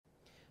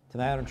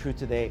Tonight on Truth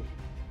Today,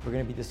 we're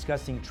going to be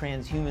discussing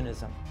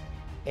transhumanism,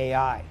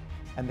 AI,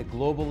 and the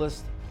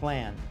globalist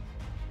plan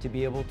to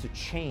be able to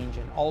change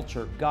and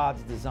alter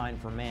God's design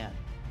for man.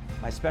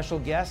 My special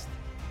guest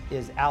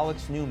is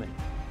NEWMAN.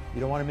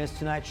 You don't want to miss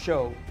tonight's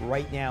show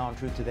right now on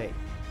Truth Today.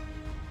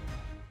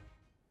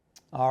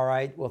 All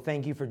right, well,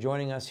 thank you for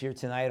joining us here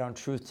tonight on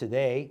Truth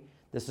Today.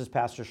 This is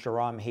Pastor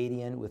Shahram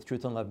Hadian with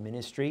Truth and Love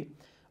Ministry.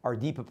 Our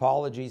deep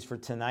apologies for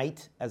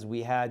tonight as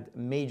we had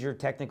major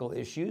technical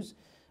issues.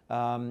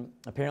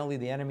 Apparently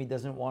the enemy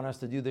doesn't want us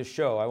to do this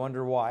show. I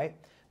wonder why.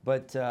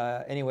 But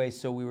anyway,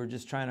 so we were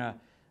just trying to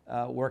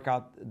work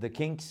out the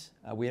kinks.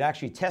 We had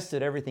actually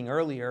tested everything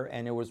earlier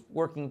and it was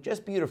working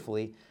just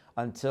beautifully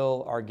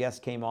until our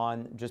guest came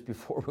on just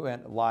before we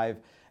went live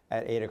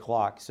at 8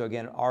 o'clock. So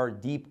again, our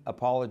deep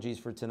apologies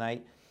for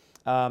tonight.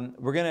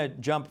 We're going to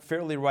jump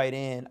fairly right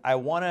in. I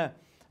want to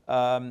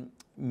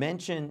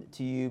mention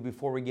to you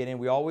before we get in,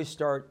 we always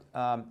start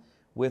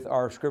with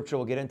our scripture.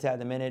 We'll get into that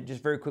in a minute.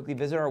 Just very quickly,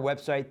 visit our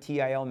website,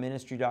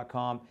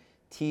 tilministry.com,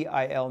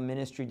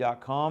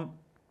 tilministry.com.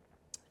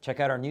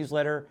 Check out our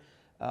newsletter.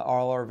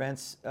 All our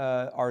events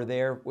are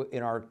there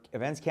in our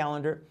events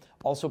calendar.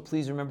 Also,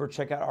 please remember,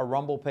 check out our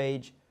Rumble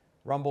page,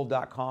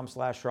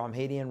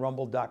 rumble.com/ShahramHadian,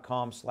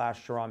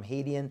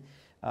 rumble.com/ShahramHadian.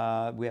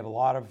 We have a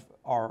lot of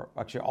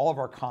all of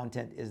our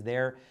content is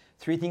there.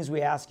 3 things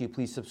we ask you: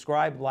 please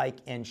subscribe, like,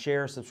 and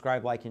share.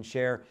 Subscribe, like, and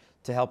share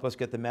to help us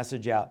get the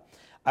message out.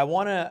 I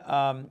want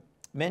to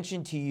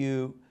mention to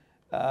you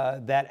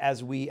that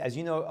as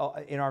you know,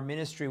 in our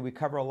ministry, we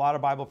cover a lot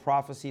of Bible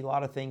prophecy, a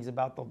lot of things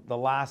about the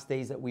last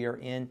days that we are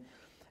in,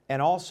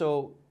 and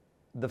also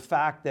the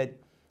fact that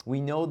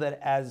we know that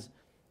as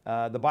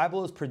the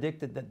Bible has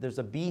predicted that there's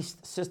a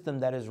beast system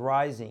that is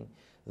rising.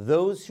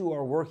 Those who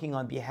are working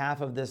on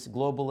behalf of this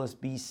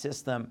globalist beast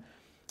system,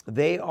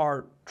 they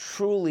are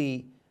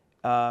truly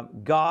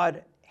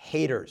God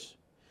haters.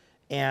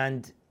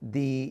 And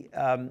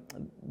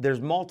there's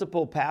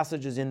multiple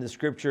passages in the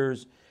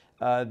scriptures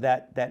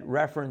that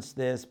reference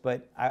this,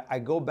 but I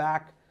go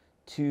back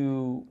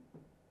to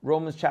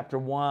Romans chapter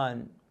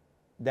 1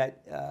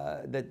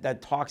 that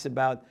talks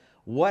about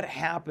what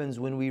happens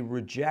when we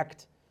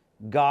reject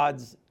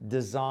God's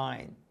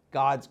design,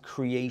 God's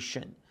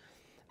creation.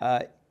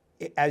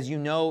 As you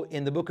know,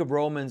 in the book of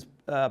Romans,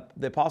 the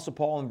Apostle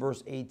Paul in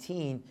verse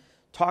 18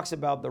 talks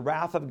about the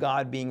wrath of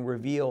God being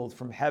revealed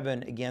from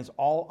heaven against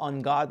all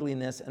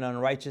ungodliness and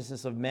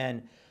unrighteousness of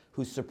men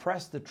who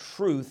suppress the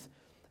truth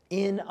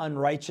in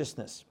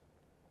unrighteousness.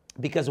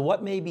 Because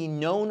what may be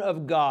known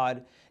of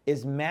God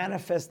is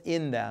manifest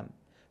in them,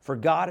 for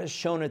God has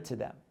shown it to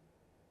them.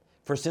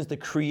 For since the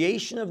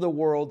creation of the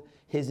world,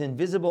 his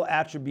invisible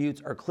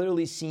attributes are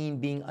clearly seen,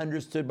 being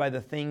understood by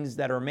the things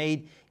that are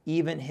made,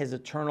 even his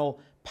eternal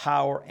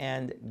power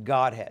and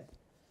Godhead,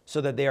 so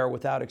that they are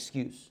without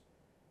excuse.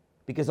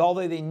 Because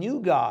although they knew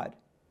God,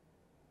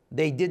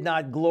 they did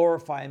not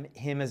glorify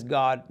him as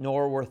God,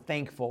 nor were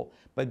thankful,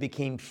 but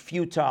became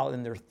futile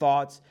in their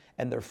thoughts,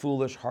 and their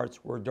foolish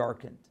hearts were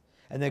darkened.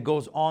 And it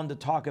goes on to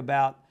talk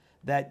about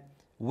that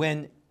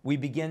when we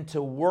begin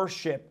to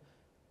worship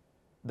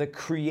the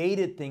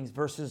created things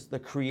versus the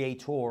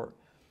Creator,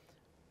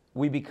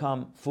 we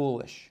become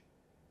foolish.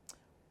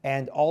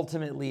 And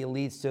ultimately, it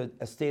leads to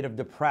a state of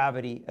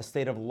depravity, a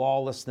state of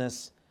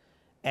lawlessness,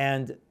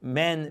 and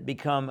men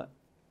become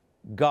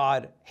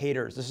God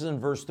haters. This is in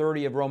verse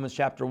 30 of Romans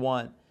chapter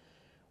 1,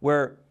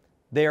 where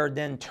they are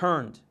then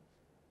turned.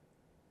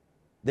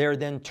 They are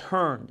then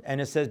turned, and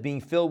it says, being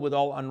filled with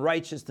all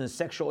unrighteousness,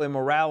 sexual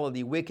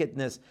immorality,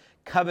 wickedness,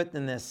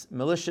 covetousness,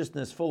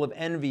 maliciousness, full of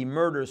envy,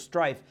 murder,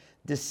 strife,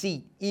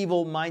 deceit,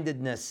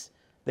 evil-mindedness.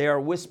 They are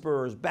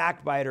whisperers,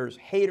 backbiters,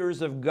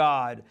 haters of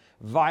God,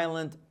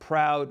 violent,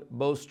 proud,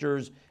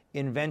 boasters,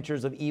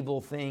 inventors of evil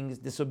things,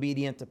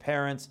 disobedient to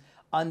parents,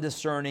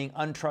 undiscerning,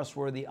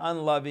 untrustworthy,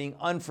 unloving,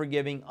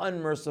 unforgiving,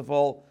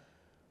 unmerciful,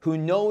 who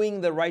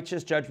knowing the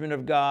righteous judgment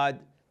of God,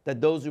 that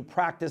those who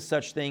practice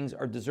such things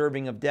are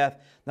deserving of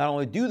death, not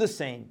only do the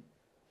same,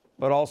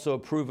 but also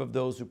approve of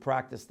those who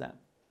practice them.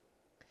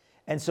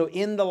 And so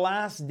in the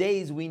last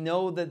days, we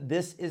know that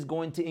this is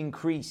going to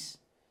increase.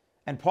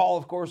 And Paul,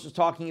 of course, is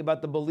talking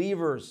about the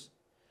believers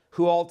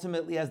who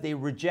ultimately, as they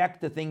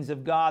reject the things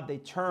of God, they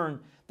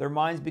turn, their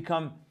minds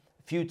become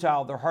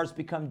futile, their hearts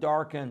become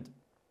darkened.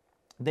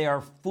 They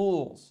are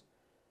fools,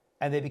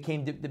 and they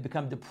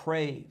become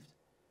depraved,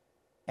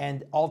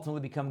 and ultimately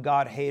become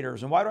God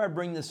haters. And why do I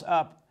bring this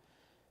up?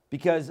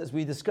 Because as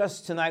we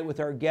discussed tonight with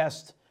our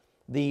guest,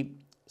 the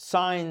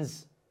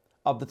signs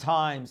of the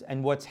times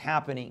and what's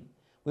happening,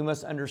 we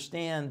must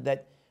understand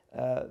that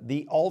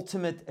the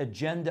ultimate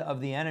agenda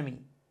of the enemy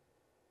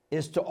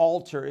is to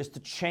alter, is to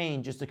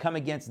change, is to come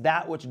against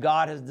that which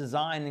God has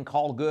designed and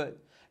called good.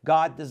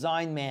 God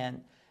designed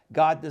man.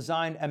 God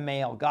designed a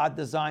male. God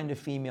designed a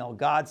female.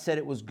 God said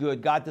it was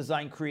good. God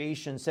designed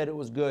creation, said it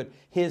was good.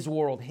 His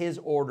world, his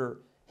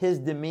order, his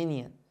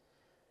dominion.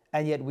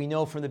 And yet we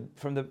know from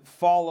the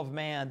fall of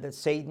man that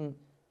Satan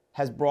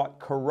has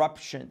brought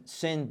corruption.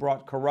 Sin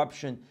brought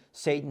corruption.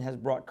 Satan has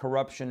brought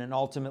corruption. And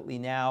ultimately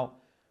now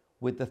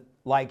with the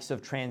likes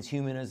of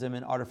transhumanism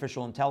and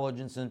artificial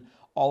intelligence and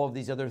all of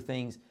these other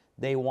things.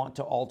 They want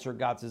to alter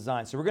God's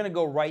design. So we're going to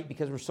go right,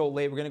 because we're so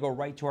late, we're going to go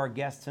right to our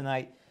guest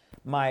tonight,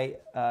 my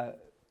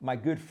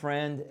good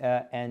friend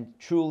and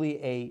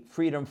truly a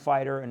freedom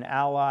fighter, an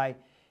ally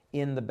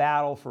in the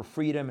battle for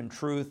freedom and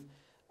truth.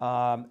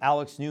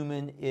 Alex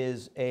Newman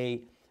is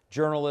a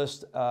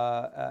journalist,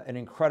 an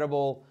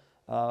incredible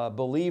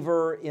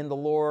believer in the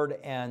Lord,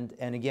 and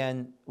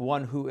again,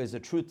 one who is a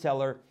truth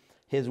teller.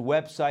 His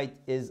website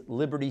is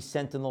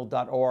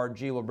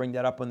libertysentinel.org. We'll bring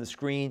that up on the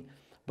screen.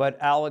 But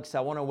Alex,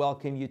 I want to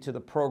welcome you to the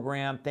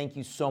program. Thank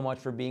you so much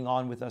for being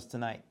on with us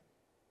tonight.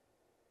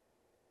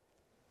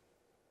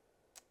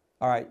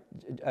 All right,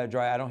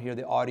 Dry, I don't hear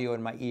the audio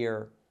in my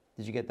ear.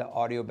 Did you get the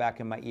audio back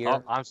in my ear?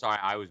 Oh, I'm sorry,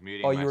 I was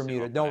muting. Oh, you were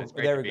muted. No,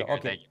 there we go.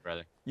 Okay. Thank you,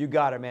 brother. You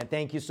got it, man.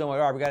 Thank you so much.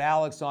 All right, we got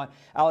Alex on.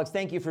 Alex,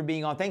 thank you for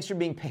being on. Thanks for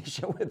being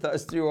patient with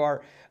us through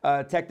our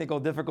technical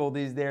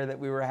difficulties there that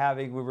we were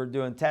having. We were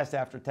doing test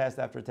after test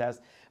after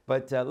test.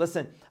 But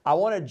listen, I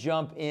want to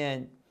jump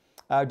in.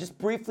 Just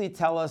briefly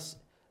tell us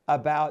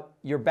about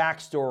your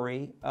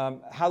backstory,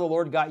 how the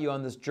Lord got you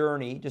on this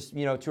journey, just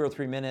 2 or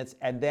 3 minutes.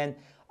 And then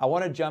I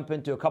want to jump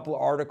into a couple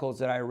of articles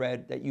that I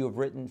read that you have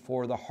written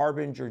for the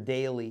Harbinger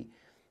Daily.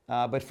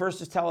 But first,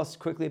 just tell us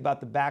quickly about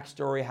the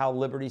backstory, how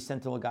Liberty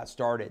Sentinel got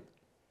started.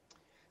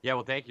 Yeah,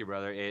 well, thank you,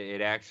 brother.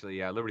 It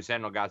actually, Liberty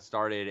Sentinel got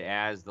started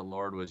as the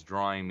Lord was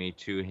drawing me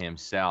to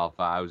himself.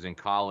 I was in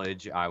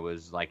college. I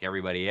was like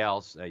everybody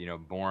else,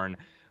 born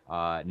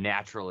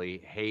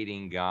naturally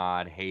hating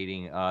God,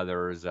 hating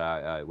others,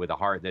 with a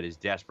heart that is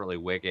desperately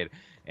wicked.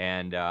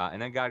 And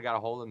then God got a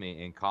hold of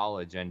me in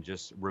college and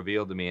just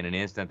revealed to me in an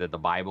instant that the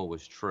Bible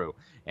was true.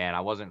 And I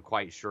wasn't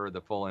quite sure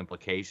the full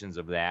implications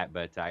of that,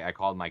 but I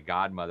called my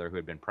godmother, who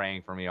had been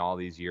praying for me all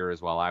these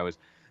years while I was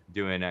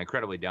doing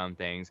incredibly dumb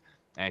things.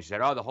 And she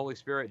said, "Oh, the Holy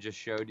Spirit just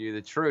showed you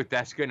the truth.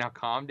 That's good. Now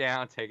calm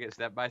down, take it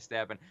step by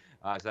step." And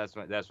so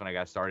that's when I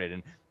got started.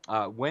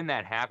 And when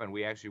that happened,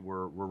 we actually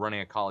were running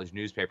a college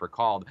newspaper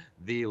called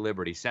the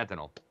Liberty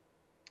Sentinel.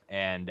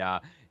 And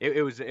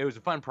it was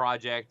a fun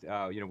project.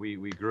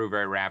 We grew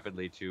very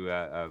rapidly to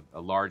a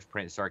large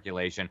print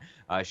circulation.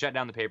 Shut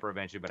down the paper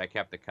eventually, but I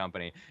kept the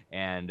company.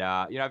 And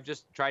I've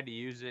just tried to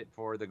use it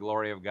for the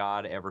glory of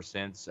God ever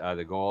since.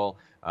 My goal,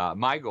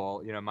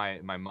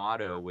 my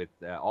motto with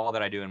all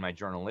that I do in my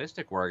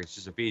journalistic work, it's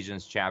just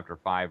Ephesians chapter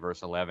 5,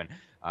 verse 11.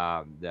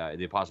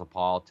 The Apostle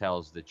Paul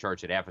tells the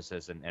church at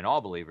Ephesus and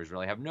all believers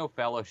really have no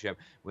fellowship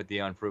with the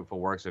unfruitful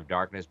works of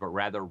darkness, but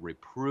rather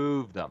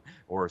reprove them,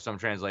 or some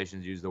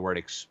translations use the word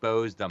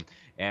expose them.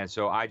 And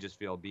so I just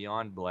feel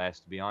beyond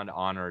blessed, beyond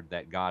honored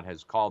that God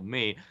has called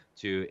me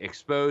to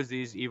expose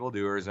these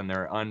evildoers and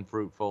their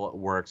unfruitful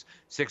works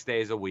 6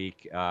 days a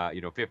week,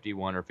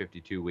 51 or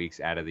 52 weeks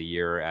out of the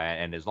year.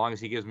 And as long as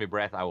he gives me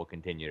breath, I will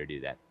continue to do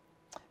that.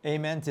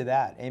 Amen to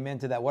that. Amen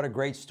to that. What a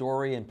great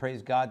story, and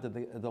praise God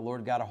that the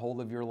Lord got a hold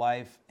of your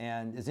life.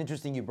 And it's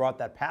interesting you brought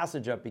that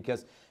passage up,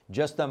 because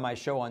just on my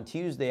show on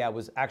Tuesday, I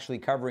was actually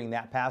covering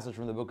that passage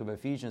from the book of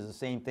Ephesians, the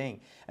same thing,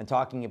 and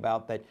talking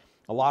about that.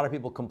 A lot of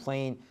people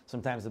complain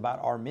sometimes about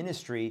our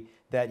ministry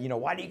that,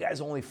 why do you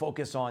guys only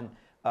focus on,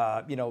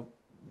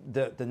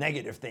 the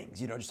negative things?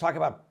 Just talk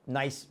about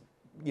nice,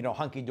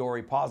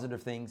 hunky-dory,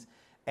 positive things.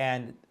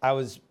 And I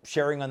was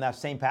sharing on that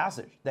same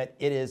passage that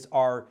it is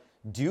our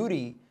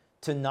duty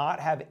to not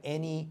have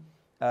any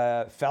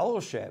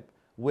fellowship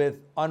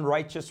with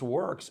unrighteous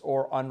works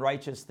or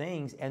unrighteous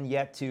things, and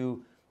yet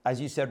to, as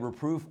you said,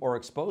 reprove or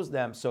expose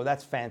them. So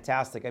that's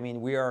fantastic. I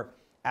mean, we are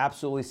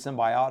absolutely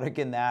symbiotic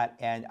in that,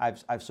 and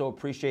I've so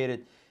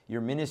appreciated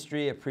your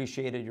ministry,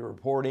 appreciated your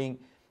reporting,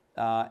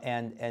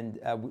 and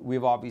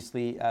we've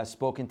obviously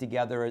spoken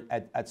together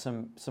at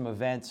some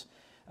events.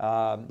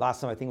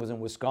 Last time I think it was in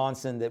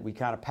Wisconsin that we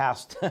kind of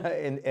passed,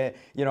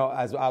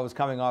 as I was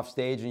coming off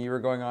stage and you were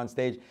going on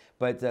stage.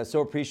 But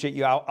so appreciate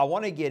you. I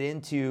want to get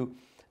into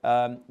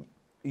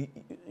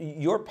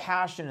your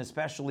passion,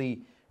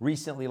 especially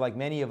recently, like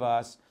many of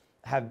us,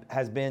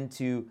 has been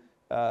to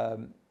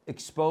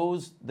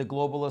expose the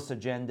globalist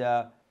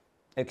agenda,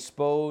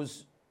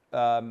 expose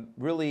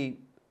really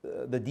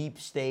the deep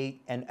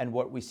state and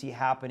what we see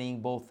happening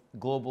both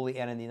globally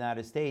and in the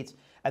United States,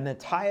 and then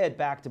tie it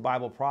back to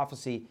Bible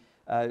prophecy.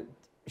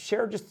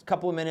 Share just a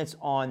couple of minutes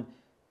on,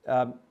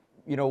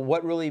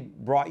 what really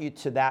brought you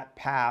to that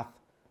path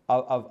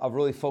of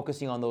really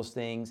focusing on those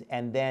things,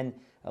 and then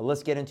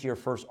let's get into your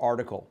first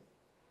article.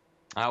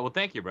 Well,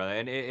 thank you, brother.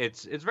 And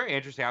it's very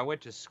interesting. I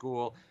went to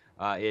school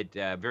at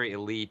very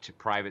elite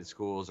private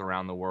schools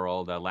around the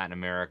world, Latin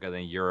America,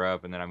 then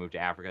Europe, and then I moved to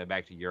Africa, then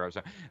back to Europe.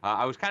 So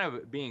I was kind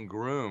of being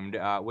groomed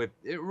with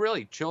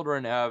really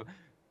children of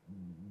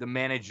the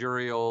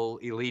managerial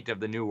elite of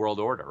the New World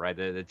Order, right?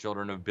 The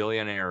children of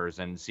billionaires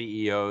and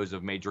CEOs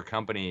of major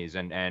companies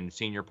and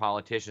senior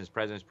politicians,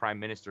 presidents, prime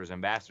ministers,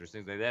 ambassadors,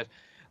 things like that.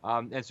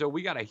 And so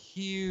we got a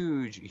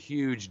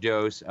huge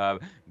dose of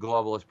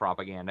globalist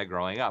propaganda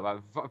growing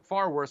up,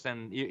 far worse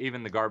than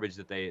even the garbage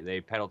that they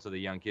peddle to the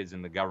young kids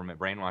in the government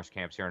brainwash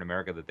camps here in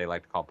America that they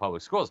like to call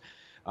public schools.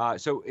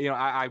 So,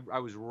 I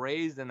was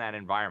raised in that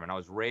environment. I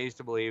was raised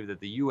to believe that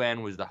the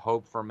UN was the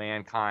hope for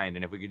mankind.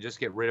 And if we could just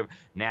get rid of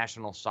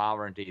national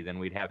sovereignty, then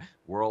we'd have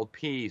world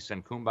peace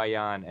and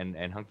kumbaya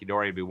and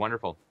hunky-dory. It'd be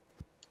wonderful.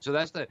 So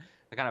that's the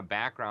kind of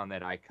background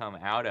that I come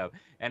out of.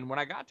 And when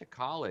I got to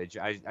college,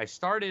 I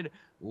started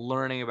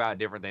learning about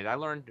different things. I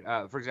learned,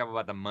 for example,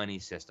 about the money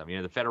system.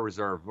 The Federal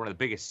Reserve, one of the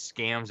biggest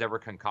scams ever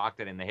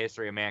concocted in the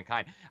history of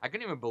mankind. I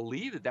couldn't even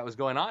believe that was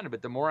going on.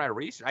 But the more I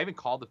researched, I even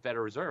called the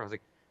Federal Reserve. I was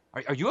like,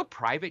 are you a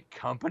private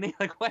company?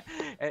 Like what?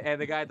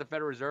 And the guy at the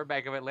Federal Reserve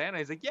Bank of Atlanta,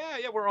 he's like, yeah,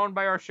 we're owned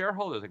by our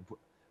shareholders. Like,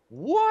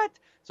 what?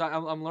 So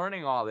I'm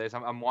learning all this.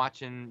 I'm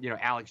watching,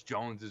 Alex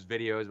Jones's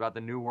videos about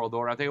the New World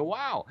Order. I'm thinking,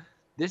 wow,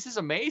 this is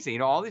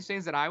amazing. All these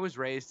things that I was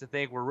raised to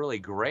think were really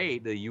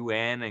great, the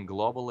UN and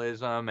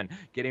globalism and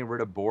getting rid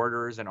of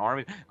borders and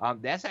armies,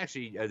 that's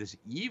actually this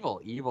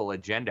evil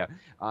agenda.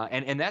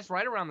 And that's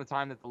right around the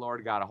time that the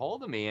Lord got a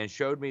hold of me and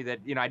showed me that,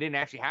 I didn't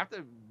actually have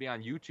to be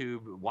on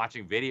YouTube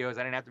watching videos.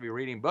 I didn't have to be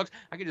reading books.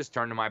 I could just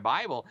turn to my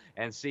Bible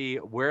and see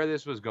where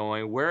this was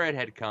going, where it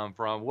had come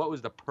from, what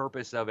was the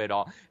purpose of it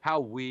all, how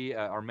we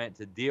are meant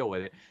to deal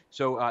with it.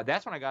 So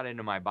that's when I got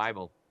into my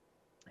Bible.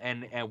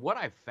 And what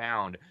I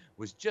found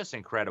was just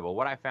incredible.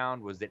 What I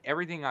found was that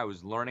everything I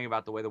was learning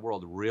about the way the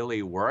world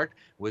really worked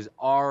was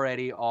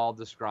already all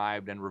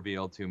described and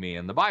revealed to me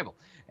in the Bible.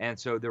 And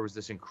so there was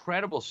this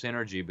incredible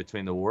synergy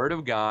between the Word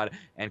of God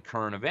and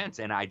current events.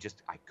 And I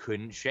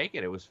couldn't shake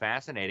it. It was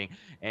fascinating.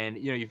 And,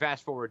 you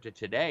fast forward to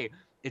today,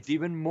 it's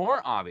even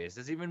more obvious.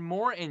 It's even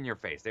more in your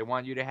face. They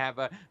want you to have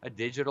a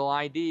digital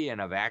ID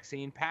and a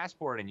vaccine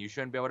passport, and you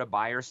shouldn't be able to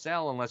buy or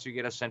sell unless you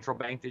get a central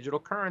bank digital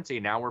currency.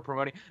 Now we're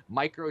promoting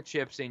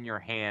microchips in your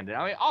hand, and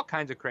all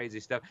kinds of crazy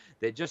stuff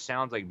that just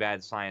sounds like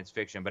bad science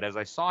fiction. But as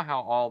I saw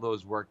how all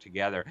those work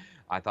together,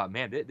 I thought,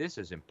 man, this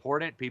is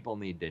important. People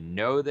need to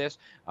know this.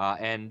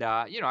 And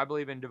I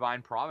believe in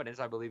divine providence.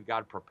 I believe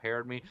God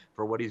prepared me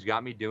for what He's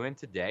got me doing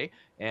today.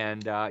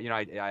 And,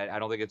 I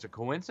don't think it's a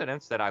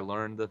coincidence that I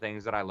learned the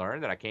things that I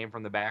learned, that I came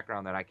from the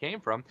background that I came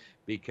from,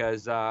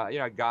 because,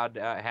 God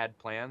had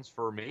plans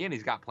for me, and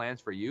He's got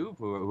plans for you,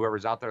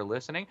 whoever's out there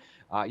listening.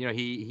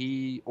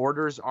 He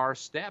orders our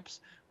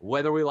steps,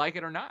 whether we like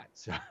it or not.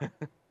 So.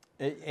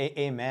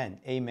 Amen.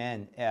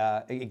 Amen.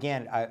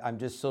 Again, I'm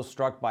just so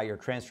struck by your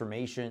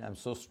transformation. I'm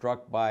so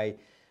struck by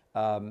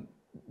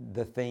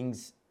the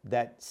things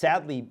that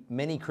sadly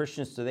many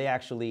Christians today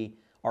actually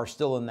are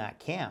still in that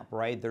camp,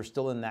 right? They're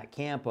still in that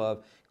camp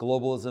of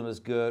globalism is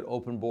good,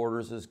 open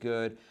borders is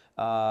good,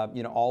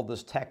 all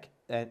this tech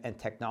and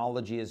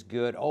technology is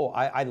good. Oh,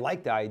 I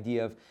like the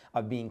idea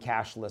of being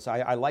cashless.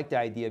 I like the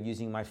idea of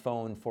using my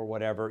phone for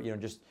whatever,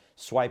 just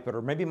swipe it,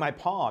 or maybe my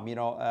palm,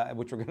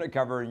 which we're going to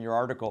cover in your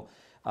article.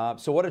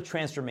 So what a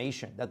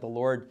transformation that the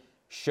Lord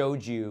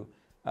showed you,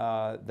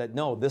 that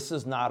no, this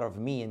is not of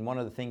me. And one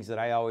of the things that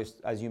I always,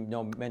 as you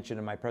know, mention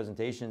in my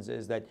presentations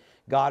is that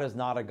God is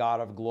not a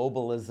God of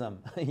globalism.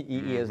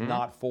 He is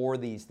not for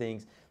these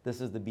things. This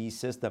is the beast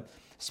system.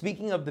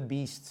 Speaking of the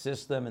beast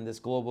system and this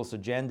globalist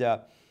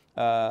agenda,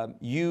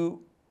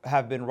 you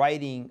have been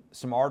writing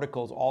some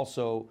articles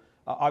also.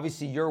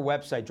 Obviously, your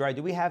website, Dry,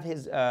 do we have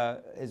his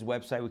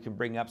website we can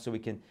bring up so we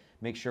can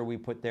make sure we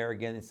put there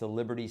again? It's the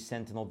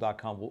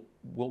libertysentinel.com.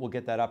 We'll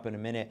get that up in a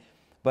minute.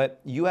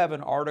 But you have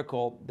an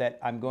article that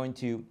I'm going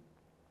to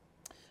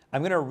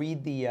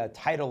read the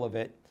title of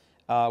it.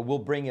 We'll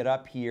bring it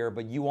up here,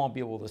 but you won't be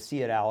able to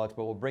see it, Alex,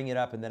 but we'll bring it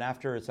up. And then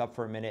after it's up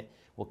for a minute,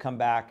 we'll come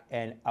back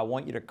and I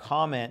want you to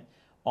comment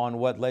on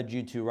what led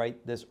you to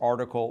write this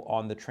article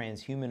on the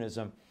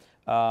transhumanism.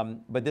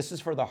 But this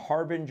is for the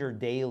Harbinger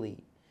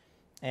Daily.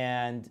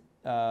 And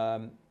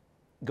go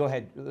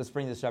ahead, let's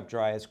bring this up,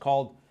 Dry. It's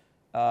called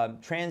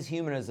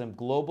Transhumanism,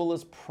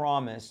 Globalist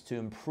Promise to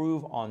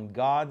Improve on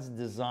God's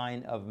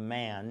Design of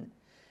Man.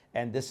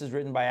 And this is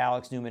written by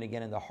Alex NEWMAN,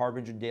 again, in the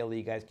Harbinger Daily.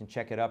 You guys can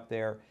check it up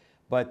there.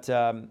 But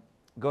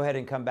go ahead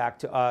and come back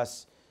to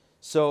us.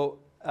 So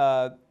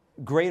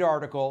great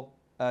article.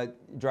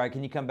 Dry,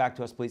 can you come back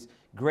to us, please?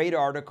 Great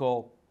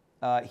article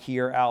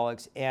here,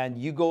 Alex. And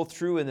you go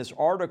through in this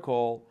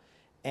article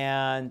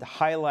and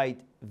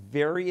highlight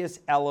various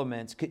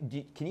elements.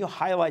 Can you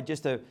highlight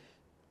just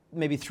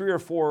maybe 3 or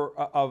 4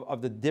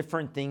 of the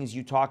different things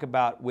you talk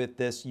about with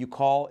this? You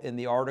call in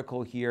the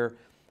article here,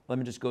 let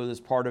me just go to this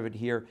part of it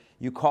here.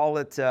 You call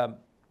it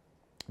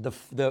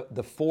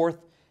the fourth,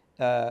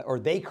 or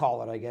they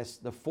call it, I guess,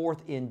 the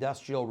fourth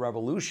industrial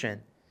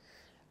revolution,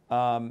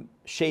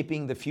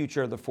 shaping the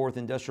future of the fourth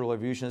industrial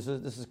revolution.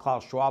 This is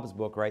Klaus Schwab's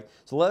book, right?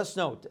 So let us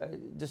know,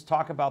 just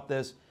talk about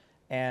this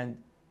and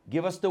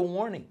give us the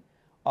warning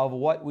of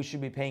what we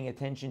should be paying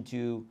attention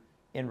to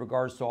in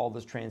regards to all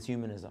this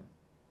transhumanism.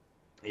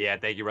 Yeah,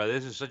 thank you, brother.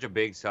 This is such a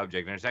big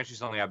subject, and it's actually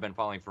something I've been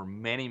following for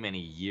many, many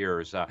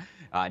years.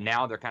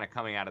 Now they're kind of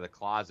coming out of the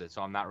closet,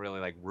 so I'm not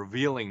really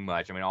revealing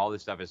much. I mean, all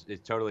this stuff is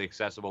totally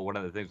accessible. One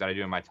of the things that I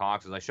do in my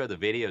talks is I show the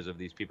videos of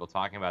these people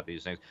talking about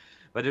these things.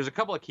 But there's a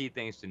couple of key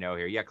things to know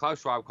here. Yeah,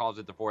 Klaus Schwab calls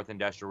it the fourth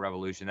industrial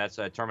revolution. That's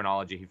a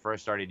terminology he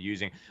first started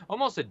using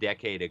almost a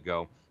decade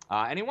ago.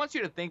 And he wants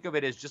you to think of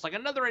it as just like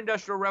another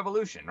industrial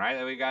revolution,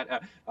 right? We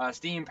got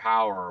steam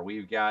power,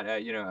 we've got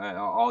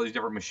all these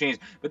different machines,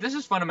 but this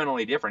is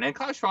fundamentally different. And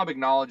Klaus Schwab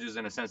acknowledges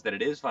in a sense that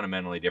it is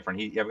fundamentally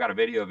different. I've got a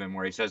video of him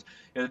where he says,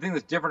 the thing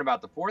that's different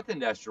about the fourth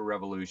industrial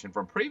revolution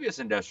from previous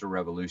industrial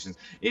revolutions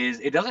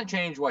is it doesn't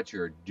change what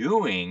you're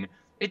doing,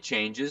 it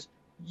changes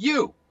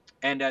you.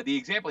 And the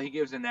example he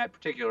gives in that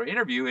particular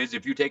interview is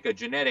if you take a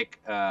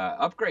genetic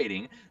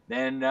upgrading,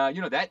 then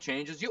that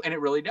changes you, and it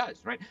really does,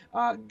 right?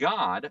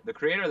 God, the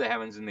creator of the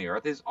heavens and the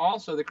earth, is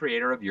also the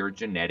creator of your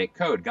genetic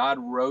code. God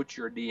wrote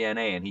your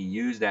DNA, and he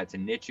used that to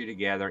knit you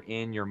together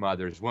in your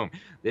mother's womb.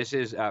 This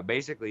is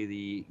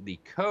basically the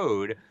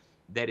code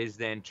that is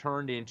then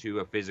turned into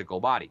a physical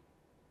body.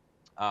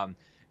 And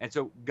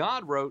so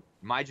God wrote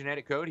my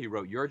genetic code. He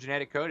wrote your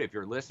genetic code. If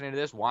you're listening to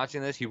this,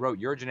 watching this, he wrote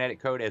your genetic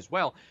code as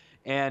well.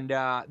 And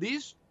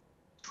these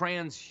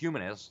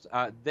transhumanists,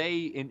 they,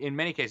 in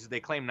many cases, they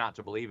claim not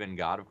to believe in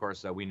God. Of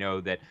course, we know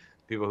that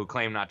people who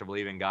claim not to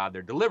believe in God,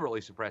 they're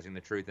deliberately suppressing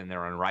the truth in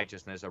their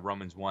unrighteousness.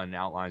 Romans 1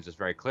 outlines this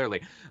very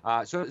clearly.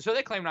 So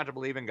they claim not to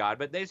believe in God,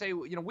 but they say,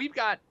 we've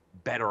got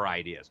better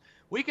ideas.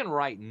 We can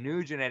write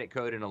new genetic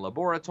code in a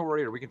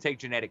laboratory, or we can take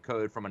genetic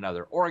code from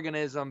another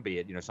organism, be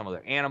it, some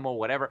other animal,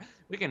 whatever.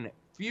 We can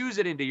fuse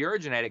it into your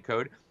genetic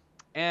code,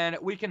 and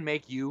we can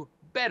make you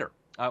better.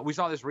 We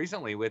saw this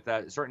recently with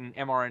certain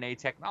mRNA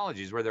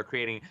technologies where they're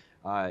creating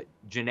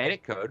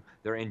genetic code,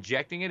 they're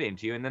injecting it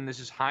into you, and then this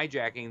is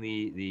hijacking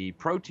the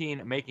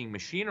protein-making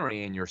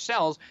machinery in your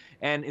cells,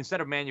 and instead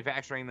of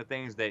manufacturing the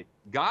things that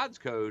God's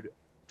code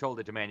told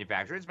it to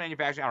manufacture, it's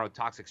manufacturing,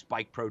 toxic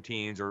spike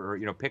proteins or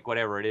pick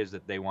whatever it is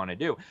that they want to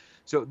do.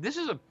 So this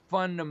is a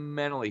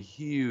fundamentally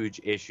huge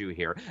issue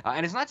here.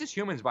 And it's not just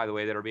humans, by the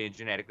way, that are being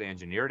genetically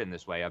engineered in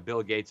this way.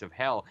 Bill Gates of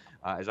hell,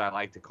 as I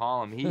like to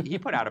call him, he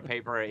put out a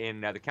paper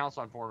in the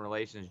Council on Foreign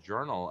Relations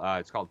journal.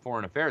 It's called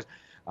Foreign Affairs,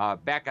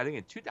 back, I think,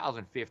 in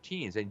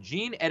 2015, saying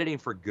gene editing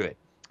for good.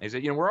 He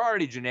said, we're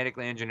already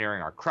genetically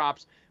engineering our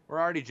crops. We're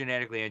already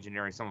genetically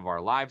engineering some of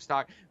our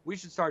livestock. We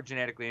should start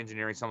genetically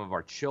engineering some of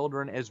our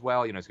children as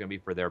well. It's going to be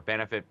for their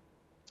benefit.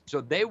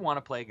 So they want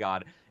to play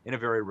God in a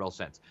very real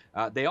sense.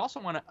 They also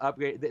want to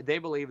upgrade. They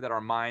believe that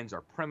our minds are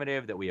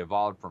primitive, that we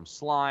evolved from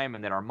slime,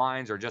 and that our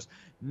minds are just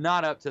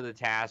not up to the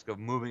task of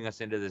moving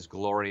us into this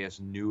glorious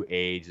new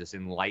age, this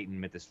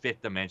enlightenment, this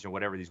fifth dimension,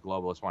 whatever these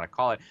globalists want to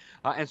call it.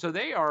 And so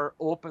they are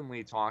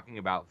openly talking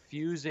about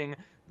fusing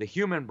the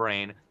human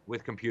brain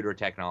with computer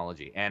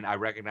technology. And I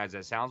recognize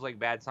that sounds like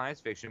bad science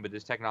fiction, but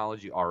this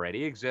technology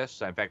already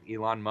exists. In fact,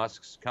 Elon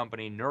Musk's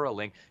company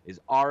Neuralink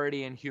is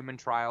already in human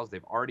trials.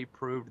 They've already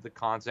proved the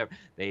concept.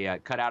 They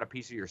cut out a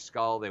piece of your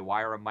skull. They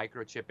wire a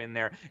microchip in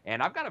there.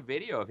 And I've got a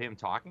video of him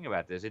talking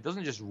about this. It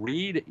doesn't just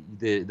read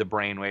the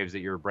brain waves that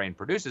your brain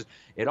produces.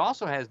 It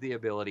also has the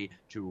ability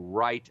to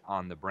write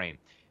on the brain.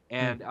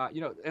 And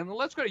and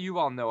let's go to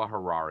Yuval Noah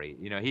Harari.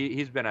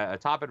 He's been a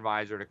top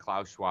advisor to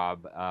Klaus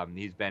Schwab.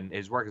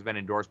 His work has been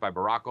endorsed by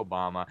Barack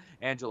Obama,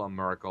 Angela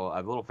Merkel,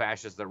 a little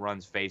fascist that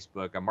runs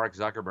Facebook, Mark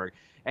Zuckerberg.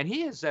 And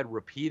he has said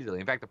repeatedly,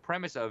 in fact, the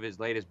premise of his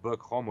latest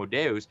book, Homo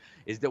Deus,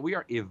 is that we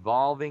are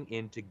evolving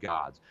into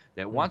gods.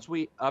 That once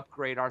we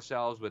upgrade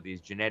ourselves with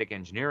these genetic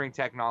engineering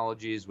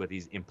technologies, with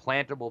these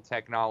implantable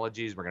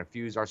technologies, we're going to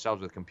fuse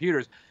ourselves with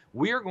computers,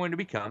 we are going to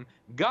become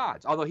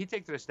gods. Although he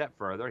takes it a step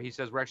further. He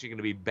says we're actually going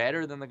to be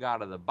better than the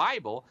God of the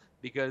Bible,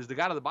 because the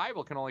God of the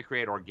Bible can only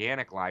create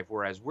organic life,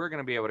 whereas we're going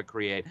to be able to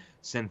create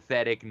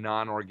synthetic,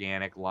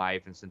 non-organic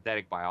life and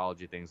synthetic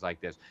biology, things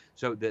like this.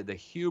 So the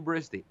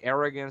hubris, the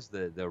arrogance,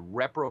 the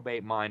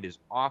reprobate mind is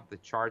off the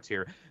charts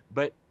here.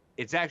 But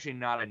it's actually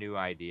not a new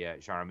idea,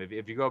 Shahram.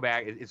 If you go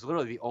back, it's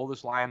literally the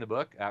oldest lie in the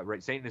book.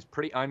 Right, Satan is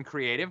pretty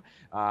uncreative.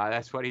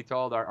 That's what he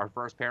told our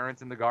first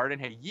parents in the garden.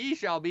 Hey, ye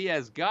shall be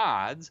as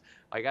gods.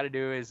 All you got to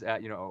do is,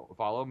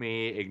 follow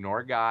me,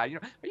 ignore God.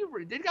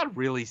 Did God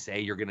really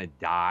say you're going to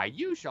die?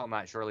 You shall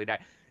not surely die.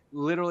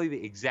 Literally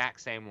the exact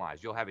same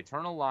lies. You'll have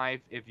eternal life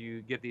if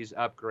you get these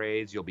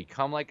upgrades. You'll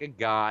become like a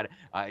god.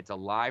 It's a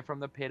lie from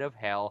the pit of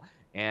hell.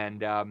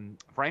 And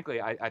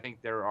frankly, I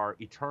think there are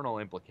eternal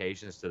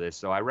implications to this.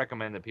 So I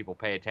recommend that people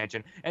pay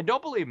attention. And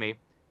don't believe me,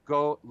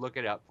 go look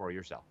it up for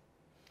yourself.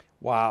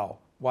 Wow.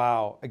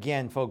 Wow.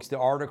 Again, folks, the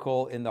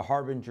article in the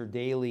Harbinger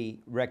Daily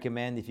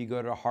recommend, if you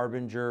go to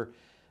Harbingers,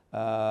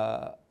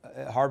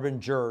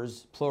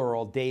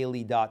 plural,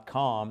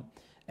 daily.com,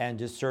 and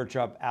just search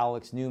up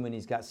Alex Newman.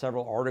 He's got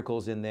several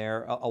articles in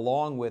there,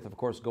 along with, of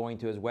course, going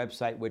to his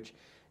website, which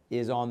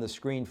is on the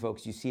screen,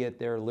 folks. You see it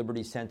there,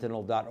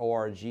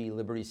 libertysentinel.org,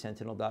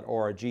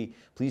 libertysentinel.org.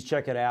 Please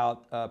check it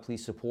out.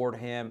 Please support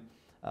him.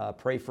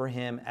 Pray for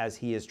him as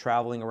he is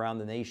traveling around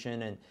the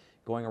nation and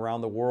going around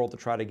the world to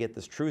try to get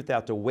this truth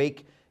out, to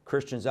wake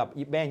Christians up.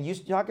 Man, you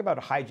talk about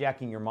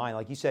hijacking your mind.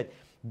 Like you said,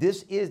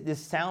 this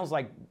sounds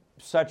like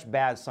such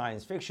bad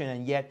science fiction,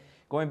 and yet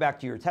going back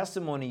to your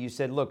testimony, you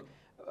said, look,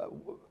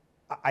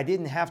 I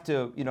didn't have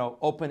to,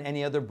 open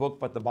any other book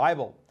but the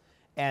Bible,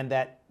 and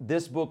that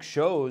this book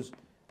shows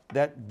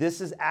that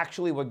this is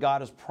actually what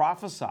God has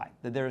prophesied,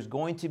 that there is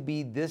going to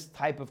be this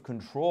type of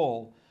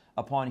control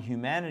upon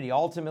humanity.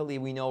 Ultimately,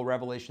 we know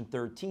Revelation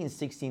 13,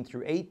 16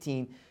 through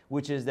 18,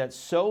 which is that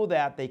so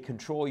that they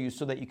control you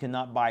so that you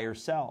cannot buy or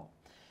sell.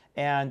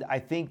 And I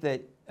think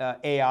that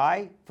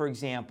AI, for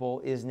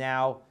example, is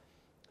now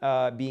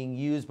being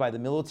used by the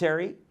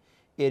military.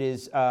 It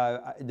is.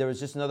 There was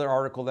just another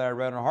article that I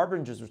read on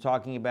Harbingers was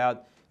talking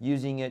about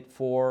using it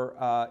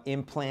for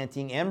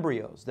implanting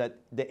embryos, that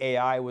the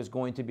AI was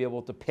going to be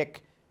able to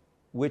pick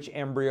which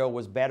embryo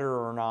was better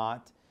or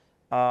not.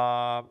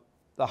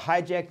 The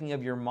hijacking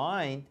of your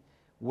mind,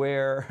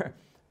 where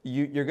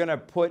you're going to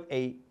put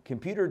a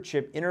computer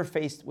chip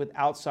interfaced with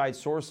outside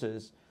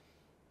sources.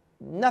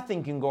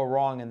 Nothing can go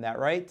wrong in that,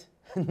 right?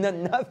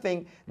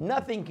 nothing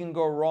can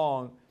go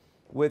wrong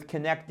with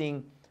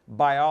connecting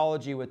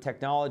biology with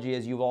technology,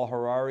 as Yuval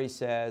Harari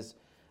says.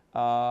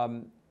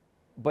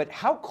 But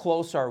how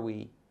close are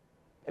we?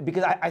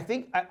 Because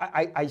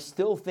I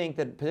still think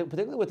that,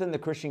 particularly within the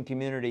Christian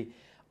community,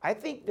 I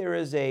think there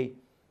is a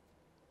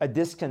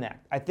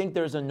disconnect. I think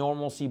there's a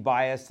normalcy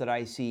bias that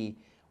I see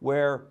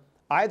where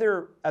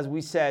either, as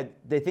we said,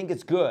 they think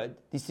it's good,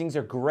 these things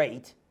are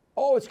great.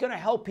 Oh, it's going to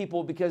help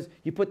people because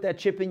you put that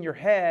chip in your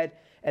head,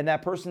 and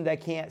that person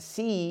that can't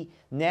see,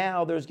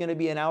 now there's going to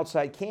be an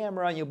outside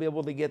camera and you'll be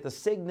able to get the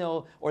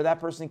signal, or that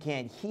person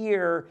can't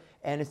hear,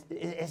 and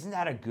isn't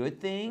that a good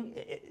thing?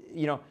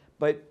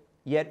 But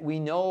yet we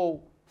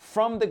know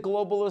from the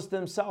globalists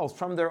themselves,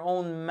 from their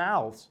own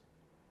mouths,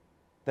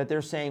 that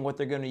they're saying what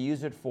they're going to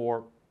use it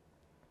for.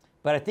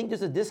 But I think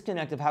there's a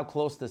disconnect of how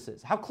close this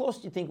is. How close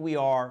do you think we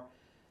are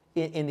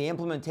in the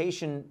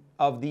implementation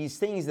of these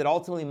things that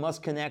ultimately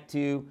must connect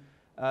to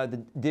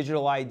the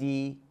digital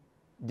ID,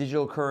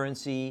 digital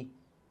currency,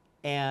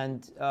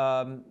 and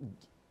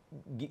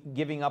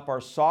giving up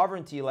our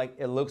sovereignty, like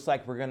it looks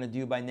like we're going to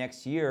do by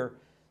next year,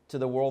 to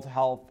the World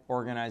Health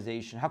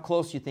Organization? How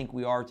close do you think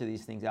we are to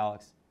these things,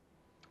 Alex?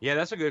 Yeah,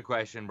 that's a good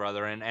question,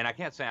 brother. And I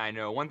can't say I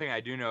know. One thing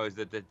I do know is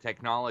that the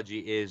technology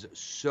is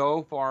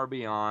so far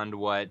beyond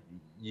what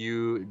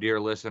you, dear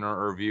listener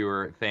or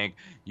viewer, think.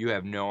 You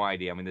have no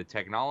idea. I mean, the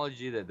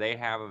technology that they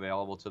have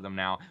available to them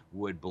now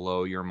would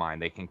blow your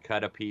mind. They can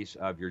cut a piece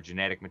of your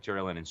genetic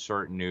material and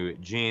insert new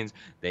genes.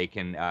 They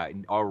can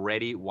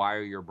already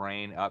wire your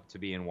brain up to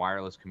be in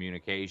wireless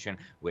communication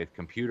with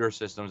computer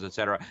systems,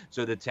 etc.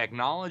 So the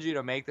technology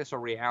to make this a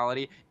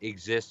reality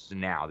exists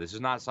now. This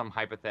is not some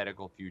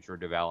hypothetical future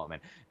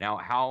development. Now,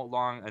 how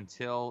long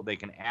until they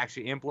can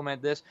actually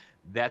implement this?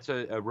 That's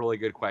a really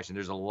good question.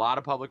 There's a lot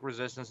of public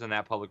resistance, and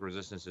that public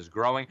resistance is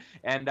growing.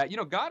 And,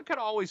 God could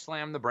always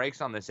slam the brakes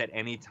on this at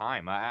any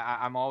time.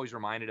 I'm always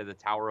reminded of the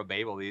Tower of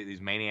Babel,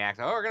 these maniacs.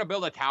 Oh, we're going to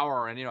build a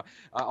tower and,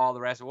 all the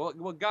rest. Well,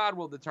 God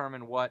will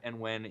determine what and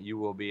when you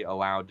will be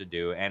allowed to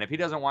do. And if he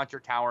doesn't want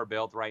your tower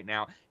built right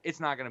now, it's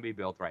not going to be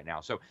built right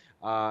now. So,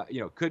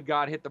 could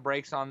God hit the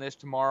brakes on this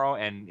tomorrow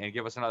and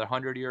give us another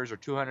 100 years or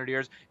 200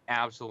 years?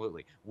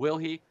 Absolutely. Will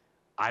he?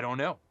 I don't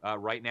know.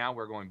 Right now,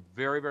 we're going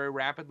very, very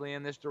rapidly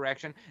in this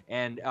direction.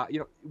 And,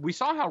 we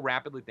saw how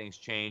rapidly things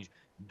change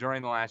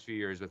during the last few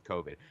years with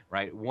COVID,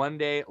 right? One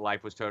day,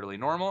 life was totally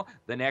normal.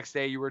 The next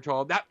day, you were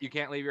told, that you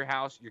can't leave your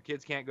house. Your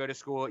kids can't go to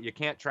school. You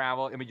can't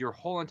travel. I mean, your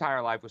whole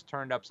entire life was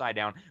turned upside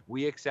down.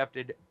 We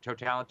accepted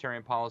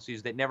totalitarian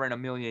policies that never in a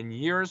million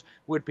years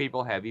would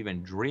people have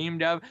even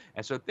dreamed of.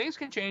 And so things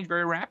can change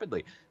very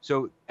rapidly.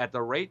 So at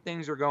the rate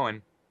things are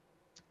going,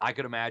 I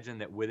could imagine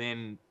that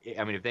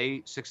if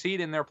they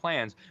succeed in their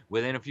plans,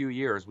 within a few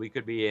years, we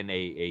could be in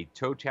a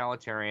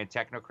totalitarian,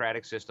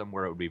 technocratic system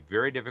where it would be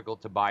very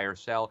difficult to buy or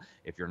sell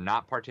if you're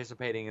not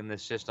participating in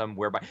this system.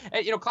 Whereby,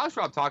 Klaus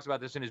Schwab talks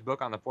about this in his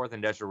book on the Fourth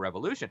Industrial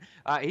Revolution.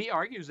 He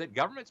argues that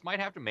governments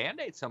might have to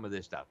mandate some of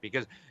this stuff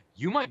because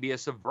you might be a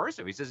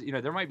subversive. He says,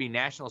 there might be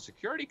national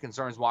security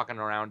concerns walking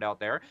around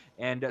out there.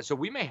 And so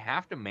we may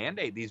have to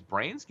mandate these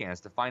brain scans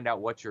to find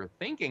out what you're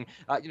thinking,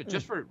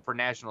 just for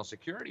national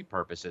security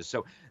purposes.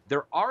 So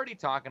they're already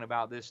talking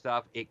about this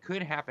stuff. It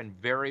could happen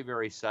very,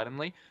 very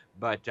suddenly.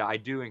 But I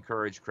do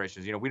encourage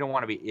Christians, we don't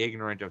want to be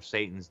ignorant of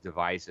Satan's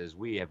devices.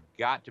 We have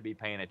got to be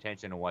paying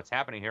attention to what's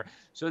happening here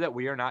so that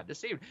we are not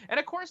deceived. And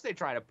of course, they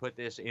try to put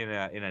this in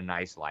a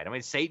nice light. I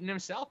mean, Satan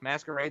himself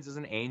masquerades as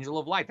an angel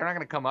of light. They're not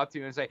going to come up to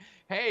you and say,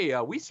 hey,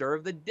 we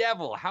serve the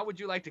devil. How would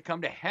you like to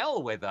come to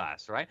hell with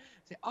us, right?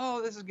 Say,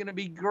 oh, this is going to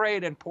be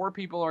great, and poor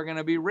people are going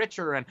to be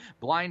richer, and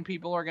blind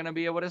people are going to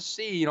be able to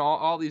see,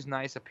 all these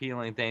nice,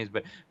 appealing things.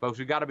 But folks,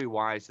 we've got to be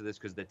wise to this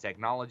because the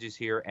technology's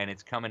here, and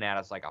it's coming at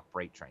us like a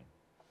freight train.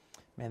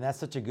 Man, that's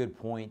such a good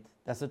point.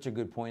 That's such a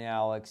good point,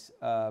 Alex.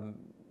 And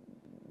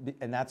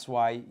that's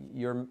why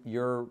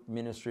your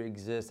ministry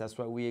exists. That's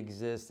why we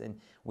exist. And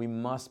we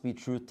must be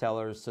truth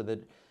tellers so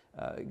that,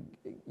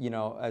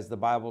 as the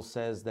Bible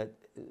says, that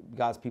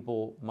God's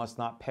people must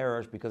not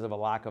perish because of a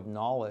lack of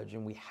knowledge.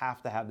 And we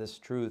have to have this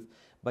truth,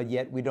 but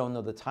yet we don't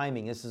know the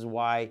timing. This is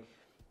why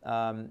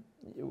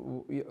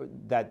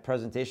that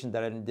presentation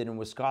that I did in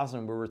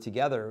Wisconsin, where we were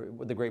together,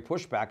 the great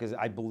pushback is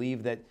I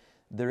believe that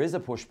there is a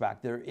pushback.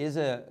 There is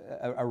a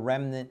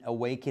remnant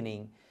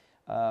awakening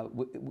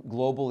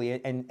globally,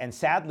 and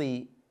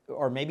sadly,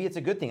 or maybe it's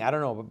a good thing. I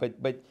don't know,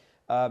 but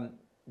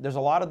there's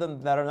a lot of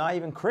them that are not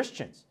even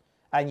Christians,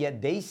 and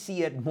yet they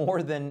see it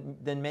more than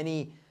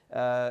many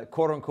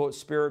quote unquote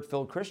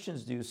spirit-filled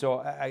Christians do.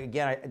 So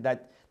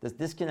that this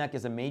disconnect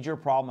is a major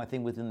problem, I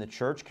think, within the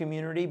church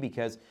community,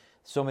 because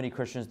so many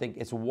Christians think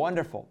it's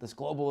wonderful. This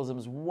globalism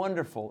is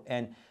wonderful,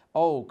 and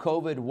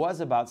COVID was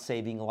about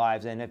saving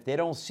lives. And if they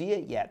don't see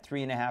it yet,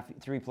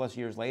 3+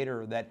 years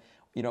later, that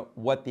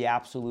what the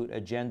absolute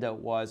agenda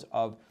was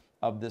of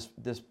this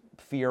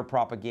fear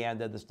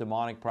propaganda, this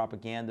demonic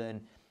propaganda,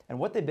 and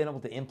what they've been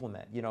able to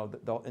implement.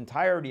 The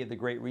entirety of the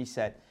Great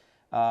Reset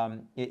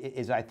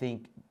is, I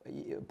think,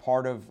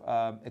 part of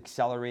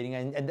accelerating.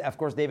 And of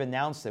course, they've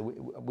announced it.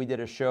 We did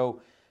a show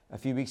a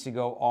few weeks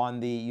ago on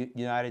the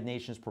United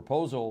Nations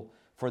proposal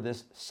for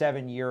this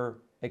 7-year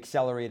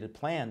accelerated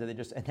plan that they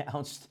just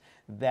announced.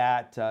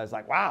 That it's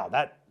like, wow,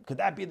 could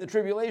that be the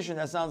tribulation?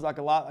 That sounds like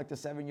a lot like the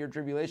 7-year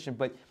tribulation,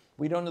 but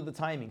we don't know the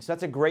timing. So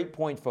that's a great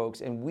point,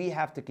 folks, and we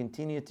have to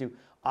continue to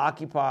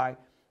occupy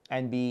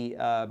and be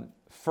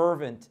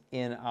fervent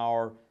in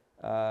our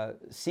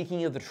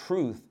seeking of the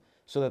truth,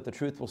 so that the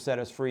truth will set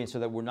us free, and so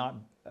that we're not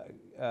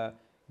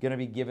going to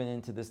be given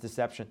into this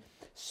deception.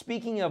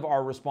 Speaking of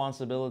our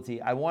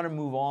responsibility, I want to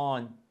move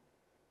on,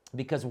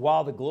 because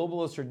while the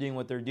globalists are doing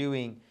what they're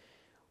doing,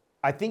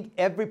 I think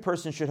every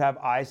person should have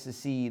eyes to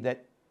see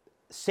that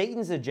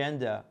Satan's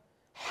agenda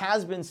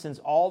has been since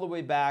all the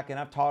way back, and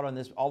I've taught on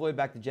this all the way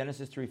back to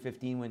Genesis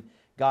 3:15, when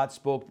God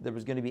spoke that there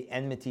was going to be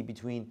enmity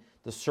between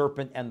the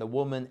serpent and the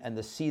woman, and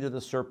the seed of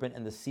the serpent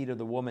and the seed of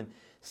the woman.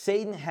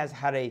 Satan has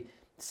had a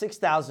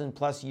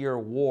 6,000+ year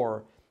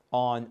war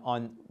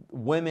on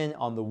women,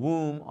 on the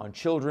womb, on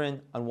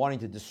children, on wanting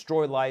to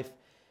destroy life.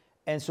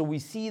 And so we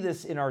see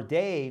this in our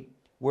day,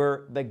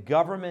 where the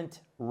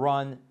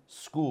government-run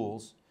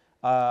schools,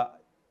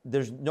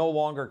 there's no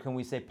longer, can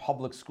we say,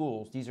 public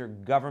schools. These are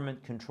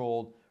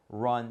government-controlled,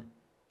 run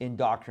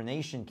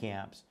indoctrination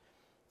camps,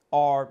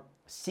 are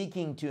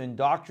seeking to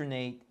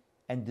indoctrinate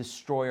and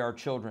destroy our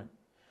children.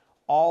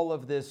 All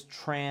of this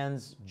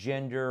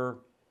transgender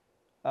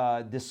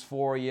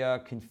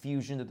dysphoria,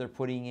 confusion that they're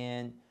putting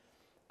in.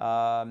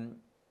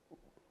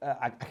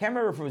 I can't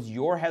remember if it was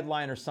your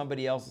headline or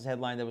somebody else's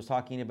headline that was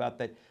talking about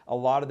that a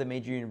lot of the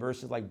major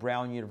universities, like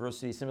Brown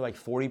University, something like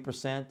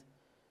 40%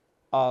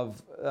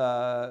 of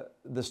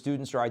the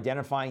students are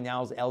identifying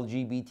now as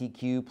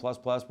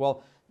LGBTQ++.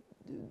 Well,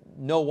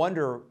 no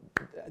wonder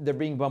they're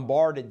being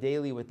bombarded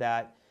daily with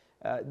that.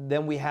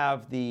 Then we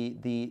have the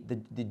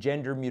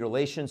gender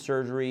mutilation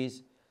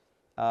surgeries.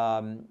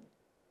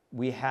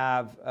 We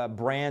have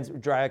brands.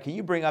 Drea, can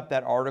you bring up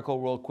that article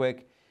real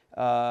quick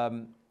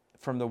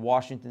from the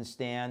Washington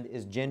Stand?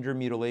 Is gender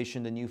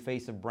mutilation the new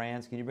face of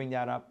brands? Can you bring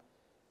that up?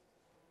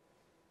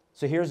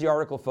 So here's the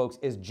article, folks.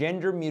 Is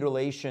gender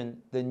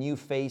mutilation the new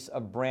face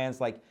of brands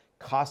like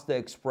Costa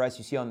Express?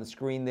 You see on the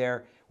screen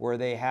there, where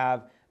they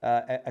have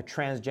a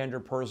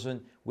transgender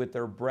person with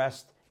their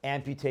breast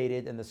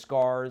amputated and the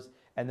scars,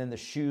 and then the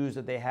shoes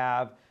that they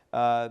have.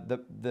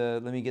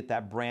 Let me get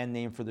that brand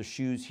name for the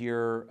shoes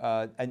here.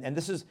 And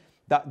this is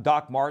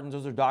Doc Martens.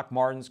 Those are Doc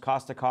Martens,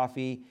 Costa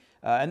Coffee.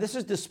 And this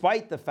is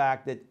despite the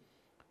fact that,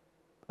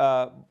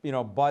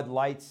 Bud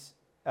Light's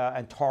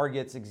and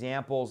Target's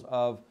examples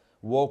of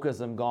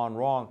wokeism gone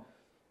wrong.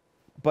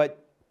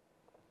 But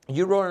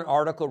you wrote an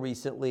article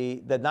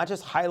recently that not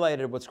just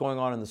highlighted what's going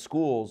on in the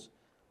schools,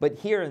 but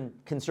here in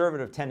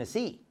conservative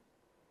Tennessee.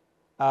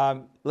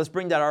 Let's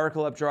bring that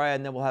article up, Dry,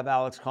 and then we'll have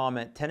Alex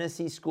comment.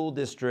 Tennessee School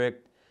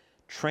District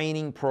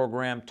training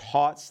program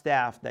taught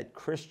staff that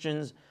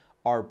Christians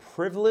are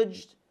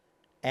privileged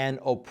and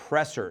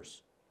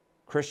oppressors.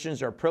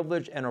 Christians are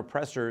privileged and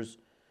oppressors.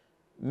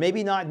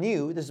 Maybe not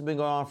new. This has been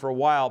going on for a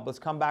while. But let's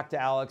come back to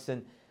Alex.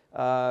 And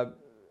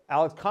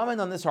Alex, comment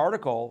on this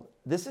article.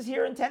 This is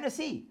here in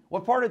Tennessee.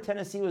 What part of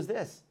Tennessee was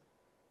this?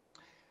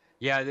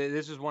 Yeah,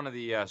 this is one of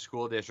the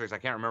school districts. I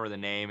can't remember the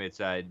name. It's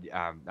I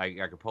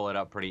could pull it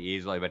up pretty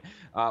easily. But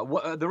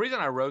the reason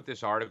I wrote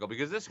this article,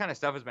 because this kind of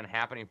stuff has been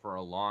happening for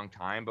a long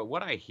time. But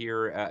what I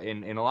hear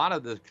in a lot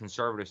of the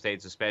conservative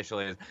states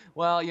especially is,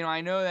 well,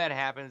 I know that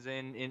happens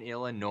in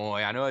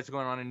Illinois. I know it's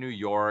going on in New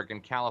York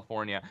and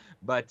California.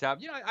 But,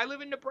 I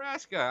live in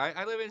Nebraska.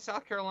 I live in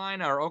South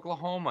Carolina or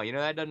Oklahoma.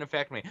 That doesn't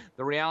affect me.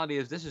 The reality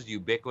is this is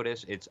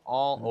ubiquitous. It's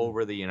all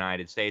over the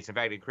United States. In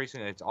fact,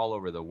 increasingly, it's all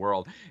over the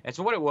world. And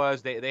so what it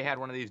was, they had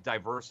one of these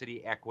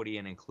diversity, equity,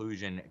 and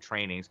inclusion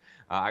trainings.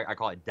 I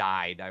call it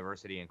DIE,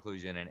 diversity,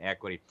 inclusion, and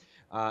equity.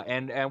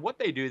 And what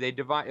they do, they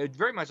divide,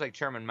 very much like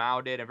Chairman Mao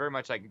did, and very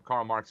much like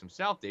Karl Marx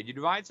himself did. You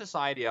divide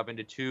society up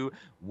into two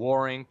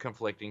warring,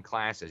 conflicting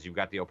classes. You've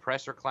got the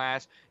oppressor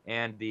class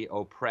and the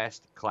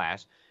oppressed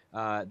class.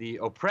 The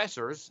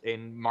oppressors,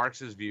 in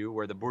Marx's view,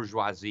 were the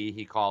bourgeoisie.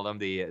 He called them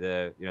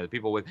the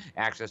people with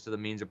access to the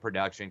means of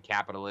production,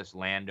 capitalists,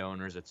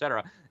 landowners,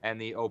 etc.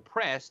 And the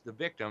oppressed, the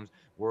victims,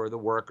 were the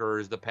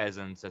workers, the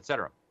peasants,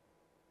 etc.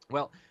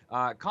 Well,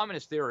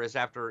 communist theorists,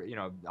 after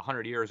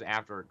 100 years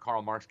after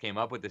Karl Marx came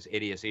up with this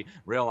idiocy,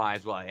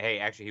 realized, well, hey,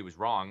 actually he was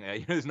wrong.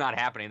 It's not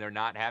happening. They're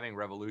not having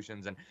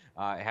revolutions and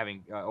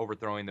having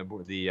overthrowing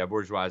the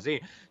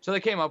bourgeoisie. So they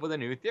came up with a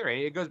new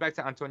theory. It goes back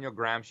to Antonio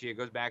Gramsci. It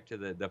goes back to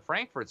the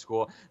Frankfurt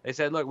School. They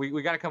said, look,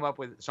 we got to come up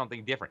with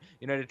something different.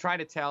 To try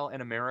to tell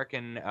an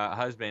American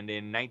husband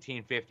in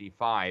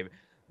 1955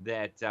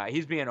 that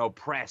he's being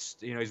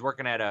oppressed. He's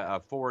working at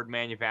a Ford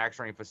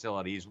manufacturing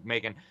facility. He's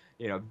making,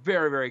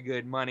 very, very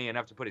good money,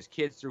 enough to put his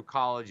kids through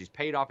college. He's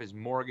paid off his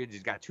mortgage.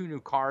 He's got 2 new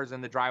cars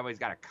in the driveway. He's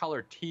got a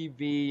color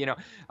TV.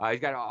 He's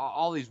got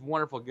all these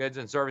wonderful goods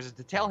and services.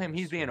 To tell him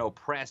he's being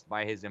oppressed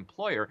by his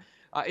employer,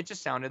 it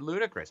just sounded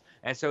ludicrous.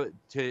 And so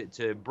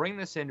to bring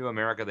this into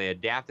America, they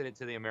adapted it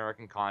to the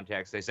American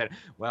context. They said,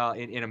 well,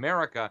 in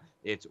America,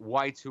 it's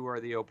whites who are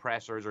the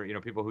oppressors, or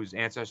people whose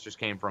ancestors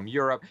came from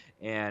Europe,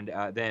 and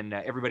then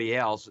everybody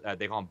else,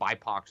 they call them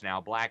BIPOCs now,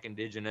 Black,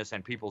 Indigenous,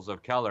 and peoples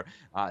of color.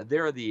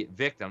 They're the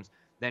victims.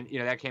 Then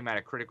that came out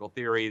of critical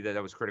theory. That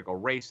was critical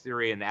race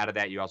theory, and out of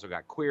that you also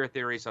got queer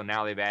theory. So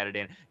now they've added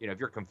in, if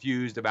you're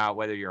confused about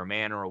whether you're a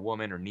man or a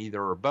woman or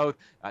neither or both,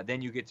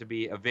 then you get to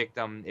be a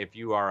victim. If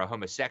you are a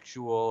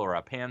homosexual or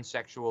a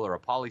pansexual or a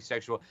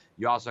polysexual,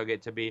 you also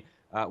get to be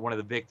one of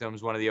the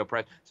victims, one of the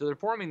oppressed. So they're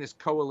forming this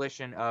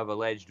coalition of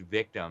alleged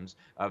victims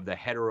of the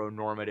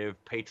heteronormative,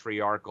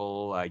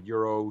 patriarchal,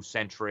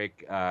 Eurocentric,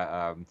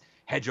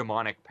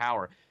 hegemonic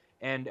power.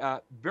 And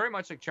very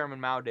much like Chairman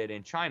Mao did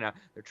in China,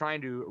 they're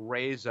trying to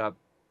raise up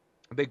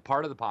a big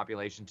part of the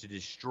population to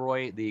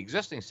destroy the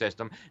existing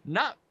system,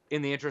 not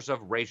in the interest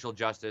of racial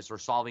justice or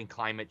solving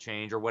climate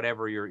change or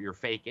whatever your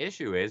fake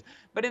issue is,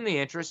 but in the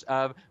interest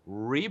of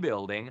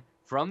rebuilding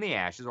from the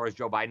ashes, or as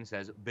Joe Biden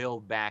says,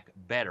 build back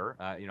better.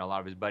 A lot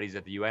of his buddies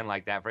at the UN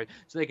like that phrase,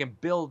 so they can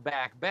build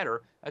back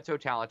better a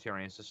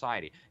totalitarian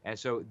society. And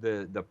so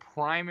the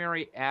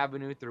primary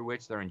avenue through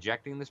which they're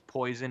injecting this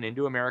poison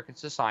into American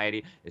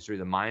society is through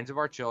the minds of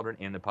our children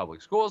in the public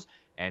schools.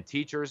 And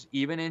teachers,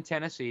 even in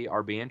Tennessee,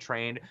 are being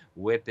trained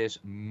with this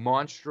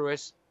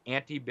monstrous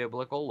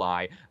anti-biblical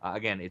lie.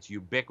 Again, it's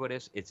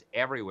ubiquitous, it's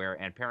everywhere.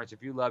 And parents,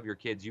 if you love your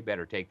kids, you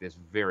better take this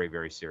very,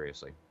 very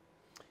seriously.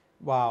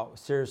 Wow,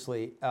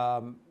 seriously.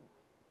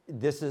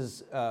 This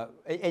is,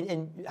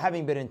 and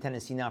having been in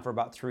Tennessee now for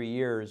about 3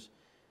 years,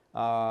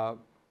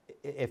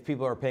 if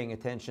people are paying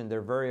attention,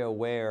 they're very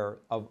aware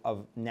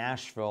of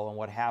Nashville and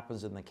what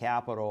happens in the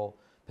Capitol,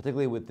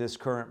 particularly with this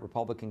current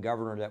Republican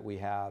governor that we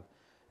have,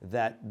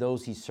 that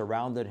those he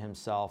surrounded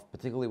himself,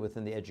 particularly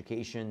within the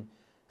education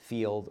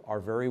field,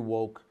 are very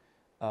woke.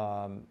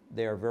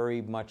 They are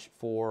very much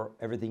for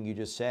everything you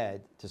just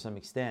said to some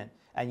extent.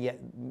 And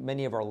yet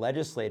many of our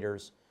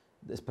legislators,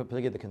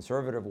 particularly the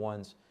conservative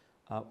ones,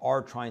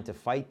 are trying to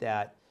fight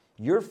that.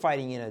 You're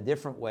fighting in a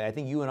different way. I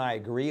think you and I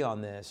agree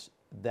on this,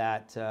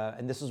 that,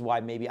 and this is why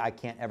maybe I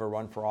can't ever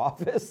run for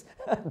office,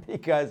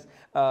 because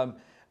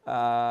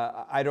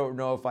I don't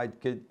know if I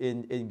could,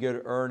 in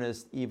good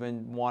earnest,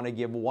 even want to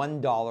give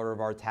 $1 of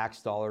our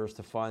tax dollars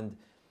to fund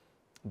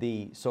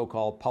the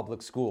so-called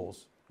public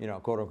schools,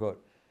 quote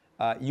unquote.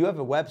 You have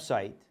a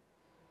website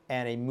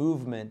and a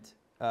movement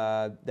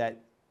that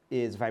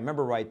is, if I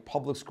remember right,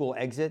 Public School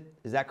Exit.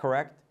 Is that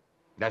correct?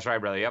 That's right,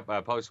 brother. Yep.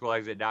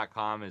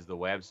 Publicschoolexit.com is the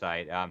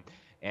website.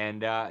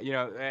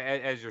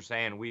 As you're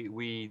saying,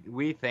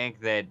 we think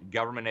that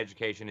government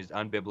education is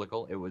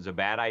unbiblical. It was a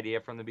bad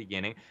idea from the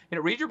beginning.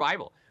 Read your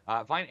Bible.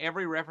 Find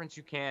every reference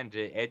you can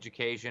to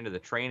education, to the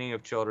training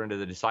of children, to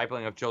the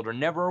discipling of children.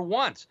 Never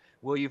once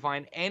will you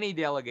find any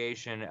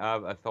delegation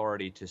of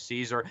authority to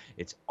Caesar.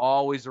 It's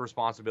always the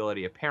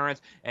responsibility of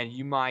parents. And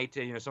you might,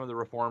 some of the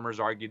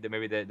reformers argued that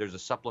maybe there's a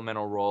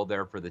supplemental role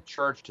there for the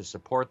church to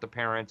support the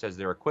parents as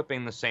they're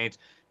equipping the saints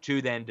to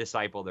then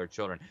disciple their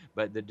children.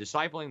 But the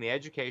discipling, the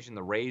education,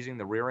 the raising,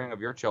 the rearing of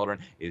your children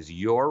is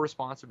your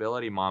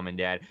responsibility, mom and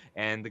dad.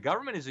 And the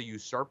government is a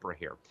usurper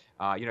here.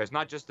 It's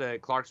not just the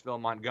Clarksville,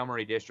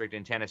 Montgomery district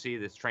in Tennessee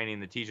that's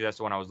training the teachers. That's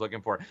the one I was looking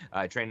for,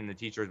 training the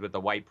teachers with the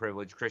white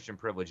privilege, Christian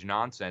privilege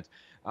nonsense.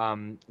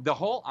 The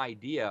whole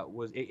idea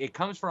was it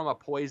comes from a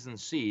poison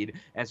seed,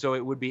 and so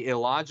it would be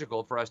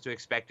illogical for us to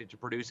expect it to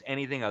produce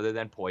anything other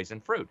than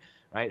poison fruit,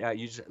 right?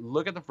 You just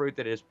look at the fruit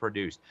that is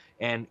produced.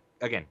 And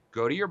again,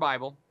 go to your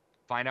Bible,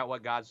 find out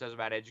what God says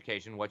about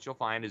education. What you'll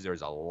find is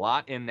there's a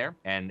lot in there,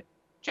 and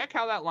check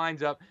how that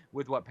lines up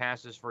with what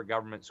passes for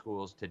government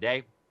schools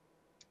today.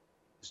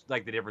 It's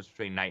like the difference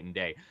between night and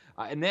day.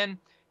 And then,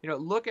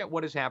 look at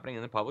what is happening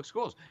in the public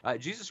schools.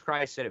 Jesus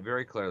Christ said it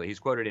very clearly. He's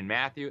quoted in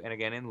Matthew and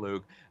again in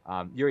Luke.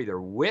 You're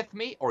either with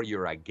me or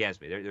you're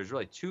against me. There's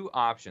really 2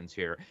 options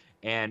here.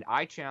 And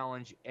I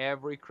challenge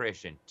every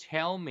Christian,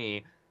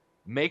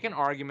 make an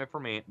argument for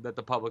me that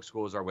the public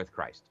schools are with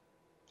Christ.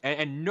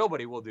 And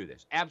nobody will do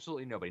this.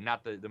 Absolutely nobody.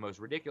 Not the most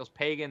ridiculous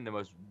pagan, the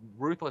most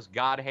ruthless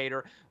God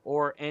hater,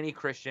 or any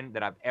Christian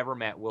that I've ever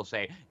met will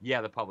say, yeah,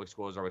 the public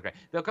schools are always great.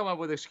 They'll come up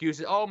with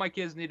excuses. Oh, my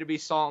kids need to be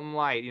salt and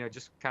light.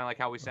 Just kind of like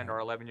how we send our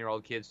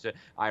 11-year-old kids to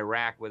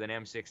Iraq with an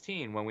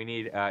M16 when we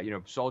need,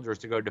 soldiers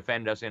to go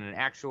defend us in an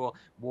actual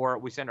war.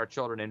 We send our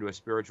children into a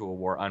spiritual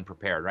war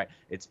unprepared, right?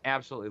 It's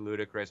absolutely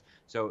ludicrous.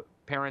 So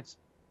parents,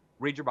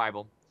 read your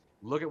Bible.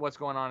 Look at what's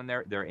going on in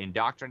there. They're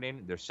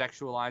indoctrinating, they're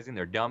sexualizing,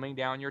 they're dumbing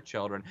down your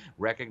children.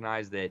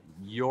 Recognize that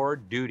your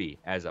duty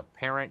as a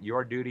parent,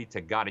 your duty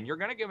to God, and you're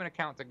going to give an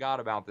account to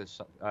God about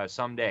this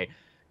someday.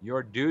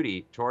 Your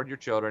duty toward your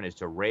children is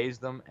to raise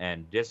them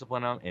and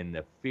discipline them in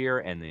the fear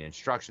and the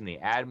instruction, the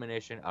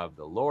admonition of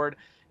the Lord.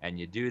 And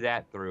you do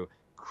that through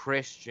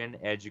Christian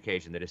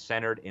education that is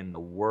centered in the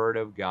Word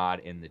of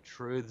God, in the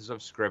truths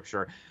of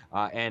Scripture.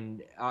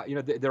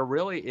 There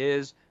really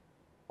is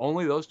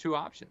only those two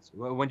options.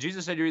 When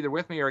Jesus said you're either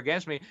with me or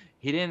against me,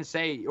 he didn't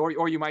say,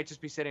 or you might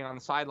just be sitting on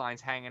the sidelines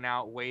hanging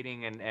out,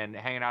 waiting and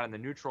hanging out in the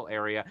neutral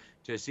area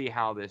to see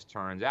how this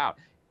turns out.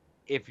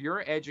 If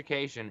your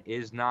education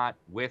is not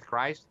with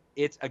Christ,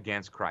 it's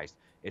against Christ.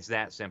 It's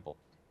that simple.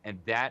 And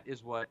that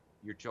is what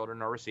your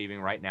children are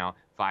receiving right now,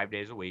 5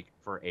 days a week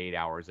for 8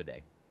 hours a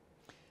day.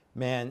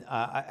 Man,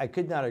 I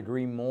could not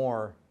agree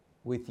more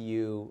with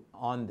you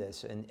on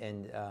this,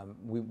 and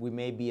we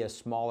may be a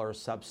smaller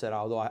subset,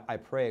 although I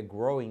pray a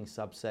growing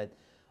subset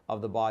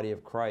of the body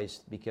of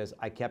Christ, because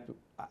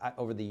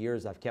over the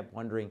years I've kept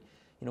wondering,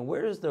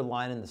 where is the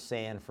line in the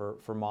sand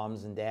for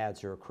moms and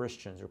dads who are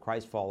Christians or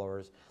Christ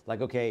followers?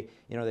 Like, okay,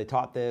 they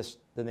taught this,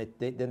 then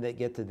they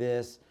get to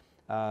this.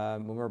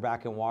 When we were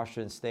back in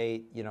Washington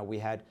State, we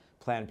had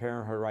Planned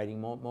Parenthood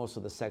writing most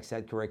of the sex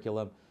ed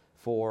curriculum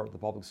for the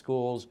public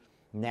schools.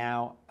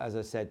 Now, as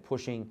I said,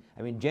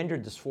 gender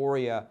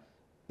dysphoria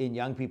in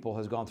young people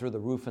has gone through the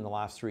roof in the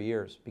last 3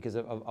 years because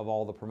of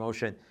all the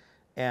promotion.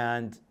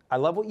 And I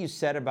love what you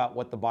said about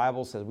what the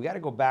Bible says. We got to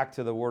go back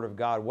to the Word of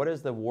God. What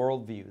is the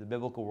worldview, the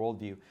biblical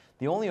worldview?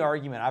 The only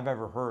argument I've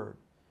ever heard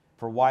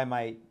for why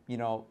my,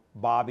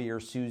 Bobby or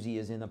Susie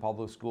is in the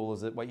public school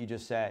is that what you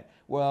just said.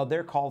 Well,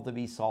 they're called to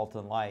be salt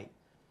and light.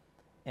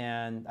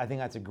 And I think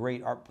that's a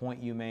great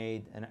point you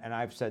made. And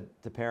I've said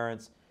to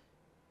parents,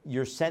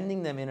 you're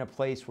sending them in a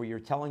place where you're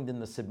telling them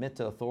to submit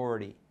to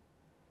authority.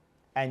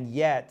 And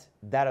yet,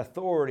 that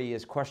authority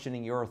is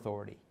questioning your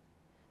authority.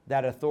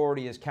 That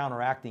authority is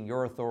counteracting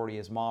your authority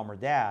as mom or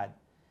dad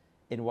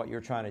in what you're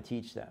trying to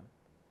teach them.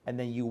 And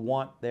then you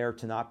want there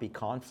to not be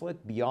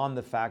conflict beyond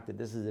the fact that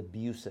this is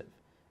abusive.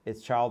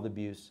 It's child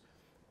abuse.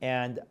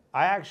 And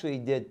I actually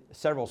did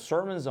several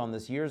sermons on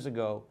this years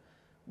ago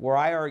where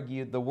I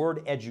argued the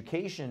word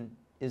education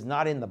is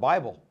not in the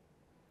Bible.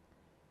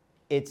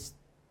 It's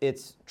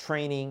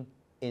training,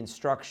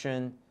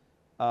 instruction,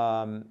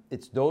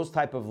 it's those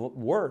type of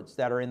words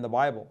that are in the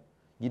Bible.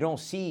 You don't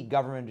see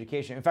government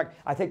education. In fact,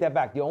 I take that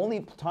back. The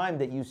only time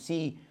that you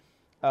see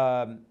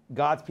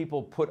God's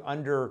people put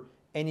under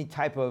any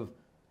type of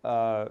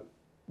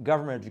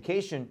government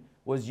education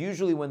was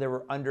usually when they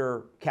were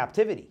under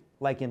captivity,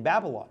 like in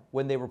Babylon,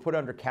 when they were put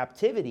under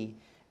captivity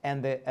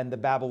and the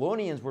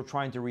Babylonians were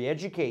trying to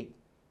re-educate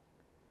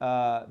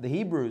the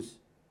Hebrews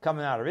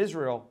coming out of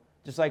Israel,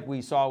 just like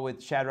we saw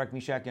with Shadrach,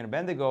 Meshach, and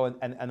Abednego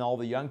and all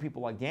the young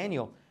people like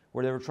Daniel,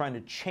 where they were trying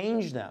to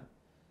change them.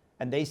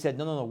 And they said,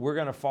 no, we're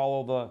going to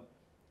follow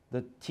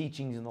the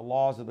teachings and the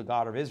laws of the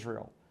God of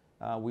Israel.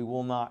 We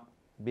will not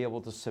be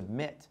able to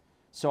submit.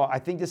 So I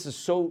think this is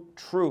so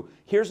true.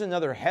 Here's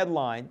another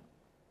headline.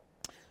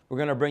 We're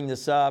going to bring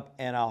this up,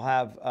 and I'll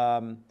have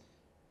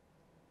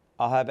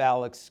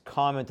Alex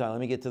comment on it.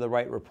 Let me get to the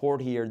right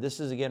report here. This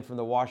is again from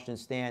the Washington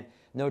Stand.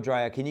 No,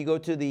 Drya, can you go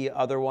to the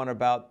other one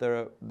about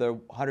the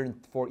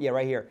 104? Yeah,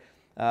 right here.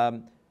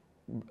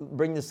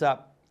 Bring this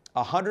up.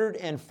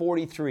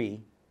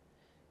 143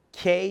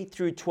 K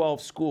through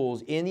 12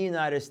 schools in the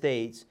United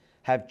States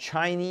have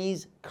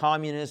Chinese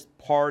Communist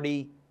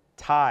Party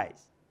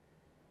ties.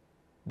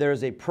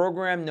 There's a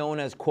program known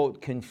as,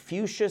 quote,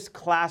 Confucius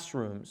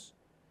Classrooms.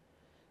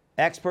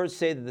 Experts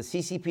say that the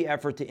CCP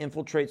effort to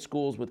infiltrate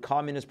schools with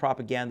communist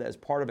propaganda is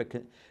part of a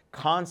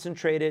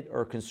concentrated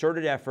or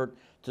concerted effort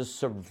to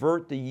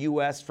subvert the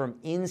U.S. from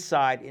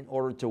inside in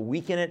order to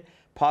weaken it,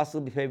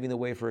 possibly paving the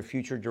way for a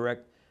future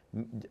direct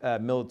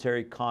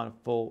military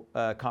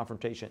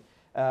confrontation.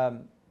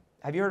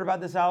 Have you heard about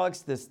this,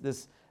 Alex?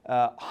 This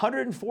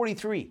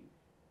 143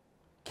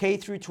 K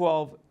through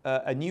 12,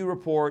 a new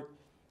report,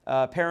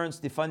 Parents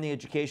Defunding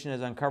Education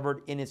has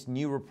uncovered in its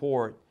new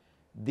report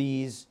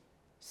these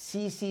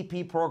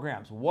CCP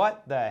programs.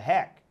 What the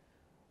heck?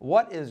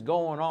 What is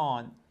going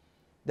on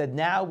that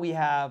now we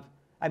have?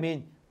 I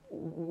mean,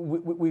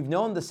 we've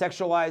known the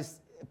sexualized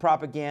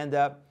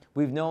propaganda.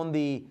 We've known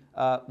the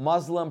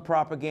Muslim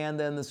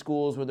propaganda in the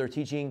schools where they're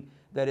teaching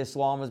that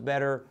Islam is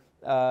better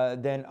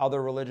than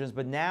other religions.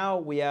 But now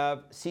we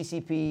have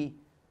CCP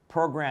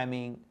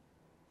programming.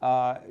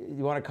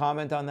 You want to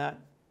comment on that?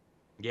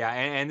 Yeah,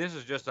 and this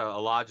is just a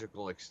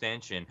logical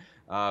extension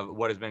of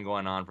what has been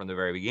going on from the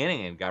very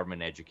beginning in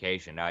government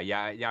education.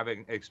 Yeah, I've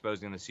been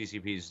exposing the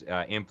CCP's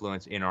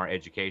influence in our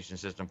education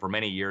system for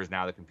many years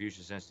now. The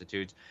Confucius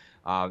Institutes,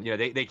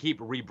 they keep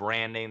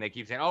rebranding. They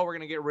keep saying, "Oh, we're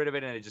going to get rid of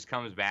it," and it just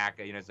comes back.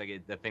 It's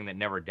like the thing that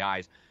never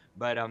dies.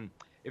 But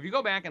if you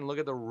go back and look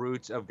at the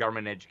roots of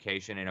government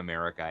education in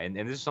America, and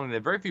this is something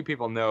that very few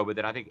people know, but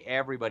that I think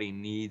everybody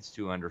needs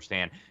to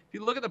understand. If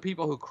you look at the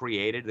people who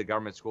created the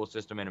government school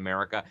system in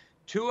America,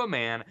 to a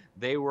man,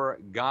 they were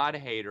God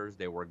haters.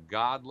 They were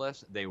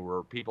godless. They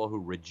were people who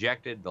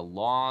rejected the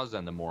laws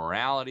and the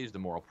moralities, the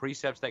moral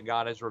precepts that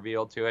God has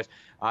revealed to us.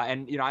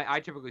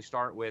 I typically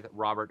start with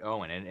Robert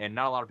Owen, and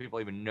not a lot of people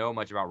even know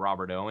much about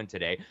Robert Owen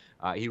today.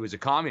 He was a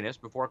communist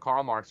before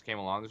Karl Marx came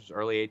along. This was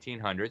early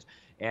 1800s.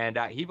 And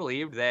he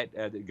believed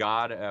that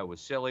God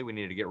was silly. We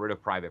needed to get rid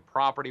of private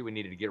property. We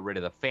needed to get rid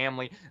of the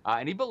family.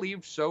 And he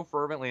believed so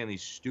fervently in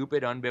these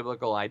stupid,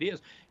 unbiblical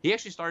ideas. He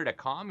actually started a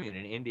commune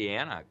in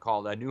Indiana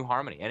called New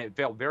Harmony. And it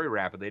failed very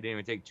rapidly. It didn't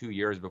even take 2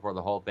 years before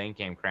the whole thing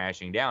came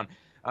crashing down.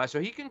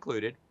 So he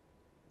concluded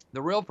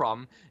the real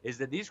problem is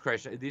that these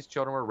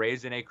children were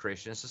raised in a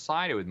Christian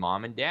society with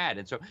mom and dad.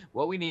 And so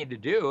what we need to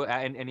do,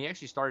 and he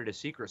actually started a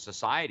secret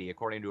society,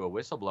 according to a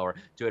whistleblower,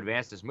 to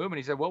advance this movement.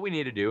 He said, what we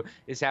need to do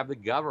is have the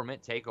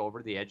government take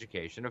over the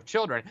education of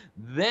children.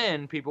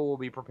 Then people will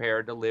be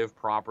prepared to live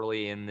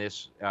properly in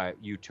this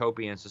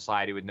utopian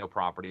society with no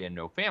property and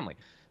no family.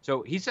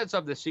 So he sets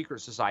up this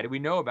secret society. We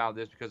know about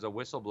this because a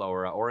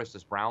whistleblower,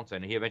 Orestes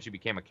Brownson, he eventually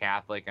became a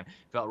Catholic and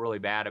felt really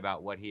bad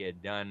about what he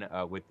had done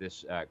with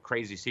this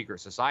crazy secret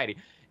society.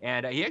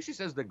 And he actually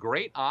says the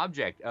great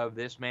object of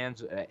this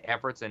man's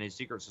efforts and his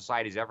secret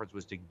society's efforts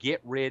was to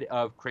get rid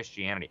of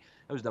Christianity.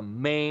 That was the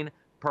main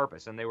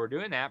purpose. And they were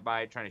doing that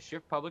by trying to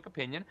shift public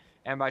opinion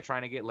and by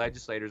trying to get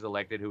legislators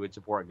elected who would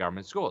support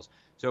government schools.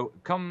 So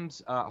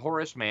comes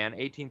Horace Mann,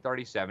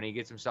 1837. He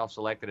gets himself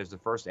selected as the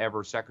first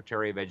ever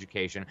Secretary of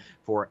Education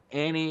for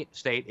any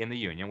state in the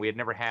Union. We had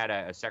never had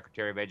a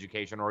Secretary of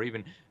Education or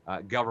even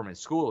government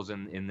schools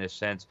in this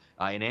sense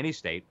in any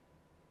state.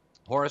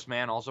 Horace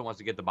Mann also wants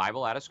to get the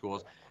Bible out of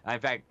schools. In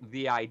fact,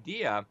 the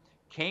idea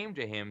came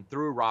to him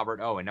through Robert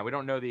Owen. Now, we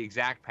don't know the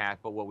exact path,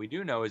 but what we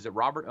do know is that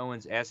Robert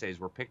Owen's essays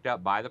were picked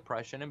up by the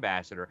Prussian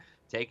ambassador,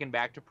 taken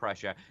back to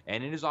Prussia,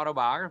 and in his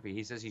autobiography,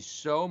 he says he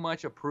so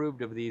much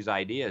approved of these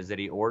ideas that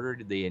he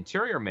ordered the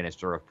interior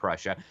minister of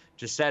Prussia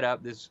to set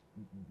up this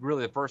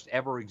really the first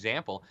ever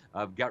example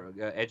of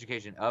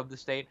education of the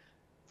state,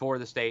 for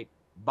the state,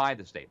 by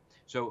the state.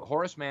 So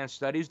Horace Mann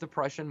studies the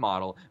Prussian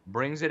model,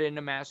 brings it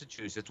into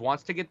Massachusetts,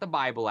 wants to get the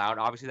Bible out.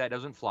 Obviously, that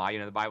doesn't fly.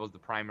 The Bible is the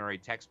primary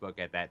textbook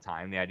at that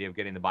time. The idea of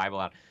getting the Bible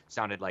out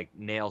sounded like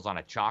nails on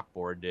a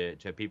chalkboard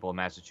to people in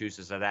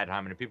Massachusetts at that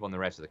time and to people in the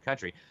rest of the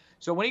country.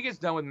 So when he gets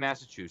done with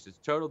Massachusetts,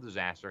 total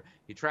disaster,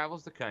 he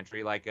travels the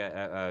country like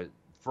a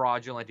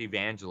fraudulent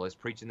evangelist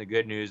preaching the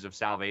good news of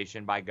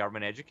salvation by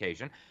government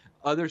education.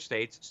 Other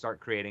states start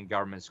creating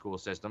government school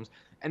systems.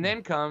 And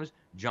then comes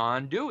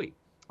John Dewey.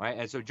 Right?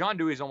 And so John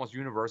Dewey is almost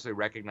universally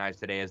recognized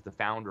today as the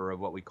founder of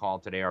what we call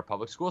today our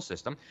public school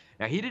system.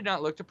 Now, he did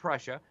not look to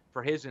Prussia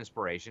for his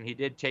inspiration. He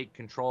did take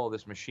control of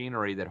this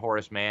machinery that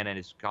Horace Mann and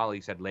his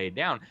colleagues had laid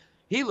down.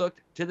 He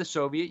looked to the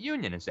Soviet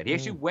Union instead. He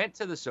actually went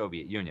to the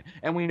Soviet Union.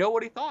 And we know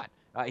what he thought.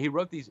 He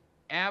wrote these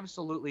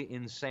absolutely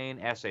insane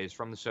essays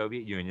from the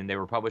Soviet Union. They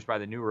were published by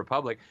the New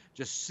Republic,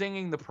 just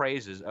singing the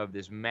praises of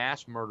this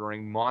mass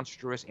murdering,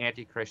 monstrous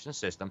anti-Christian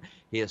system.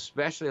 He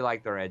especially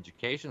liked their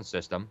education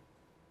system.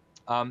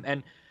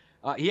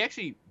 He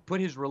actually put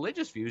his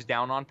religious views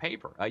down on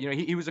paper.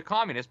 He was a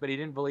communist, but he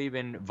didn't believe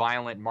in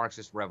violent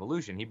Marxist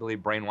revolution. He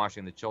believed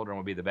brainwashing the children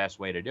would be the best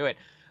way to do it.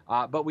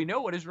 But we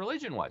know what his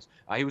religion was.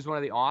 He was one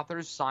of the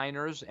authors,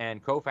 signers,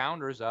 and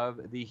co-founders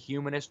of the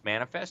Humanist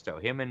Manifesto.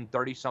 Him and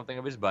 30-something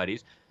of his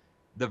buddies.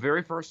 The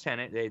very first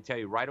tenet, they tell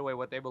you right away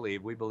what they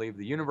believe. We believe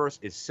the universe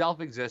is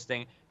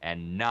self-existing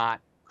and not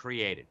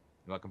created.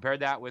 Well, compare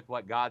that with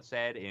what God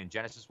said in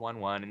Genesis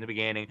 1:1. In the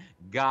beginning,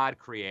 God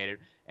created.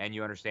 And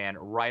you understand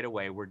right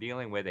away we're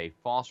dealing with a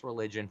false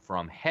religion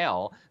from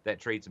hell that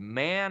treats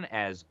man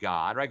as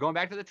God, right? Going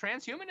back to the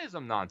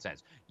transhumanism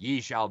nonsense. Ye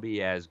shall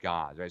be as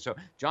gods, right? So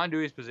John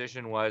Dewey's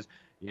position was,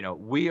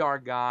 we are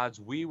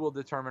gods. We will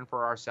determine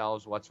for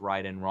ourselves what's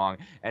right and wrong.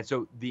 And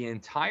so the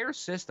entire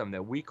system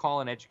that we call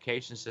an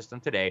education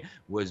system today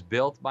was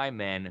built by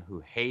men who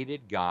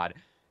hated God.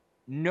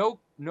 No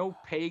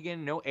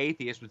pagan, no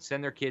atheist would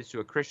send their kids to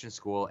a Christian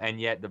school,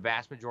 and yet the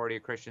vast majority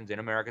of Christians in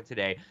America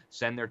today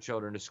send their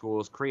children to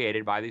schools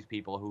created by these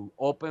people who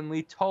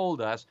openly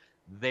told us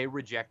they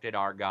rejected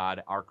our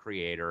God, our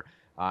Creator.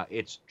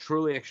 It's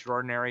truly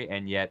extraordinary,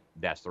 and yet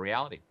that's the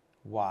reality.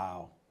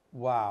 Wow,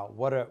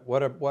 what a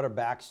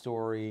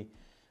backstory.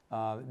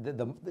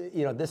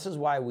 This is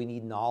why we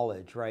need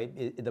knowledge,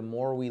 right? The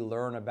more we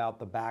learn about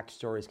the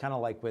backstory, it's kind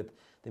of like with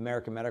the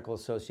American Medical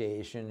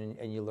Association,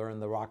 and you learn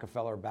the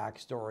Rockefeller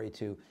backstory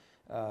to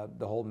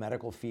the whole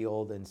medical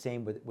field, and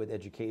same with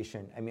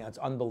education. I mean, it's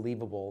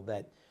unbelievable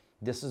that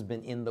this has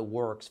been in the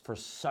works for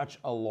such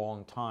a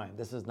long time.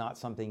 This is not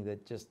something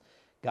that just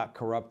got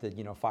corrupted,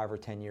 5 or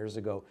 10 years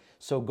ago.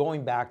 So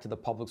going back to the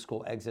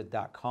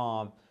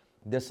publicschoolexit.com,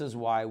 this is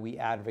why we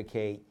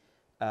advocate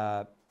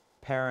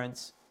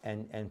parents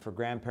and for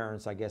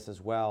grandparents, I guess,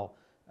 as well,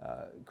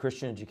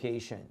 Christian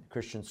education,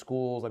 Christian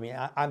schools. I mean,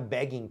 I'm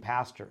begging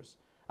pastors.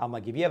 I'm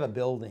like, if you have a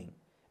building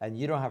and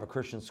you don't have a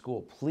Christian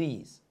school,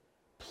 please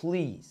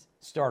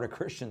start a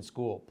Christian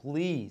school.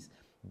 Please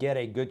get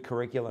a good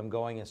curriculum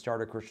going and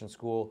start a Christian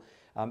school,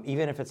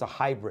 even if it's a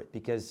hybrid,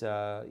 because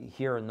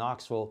here in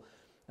Knoxville,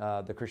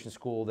 the Christian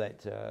school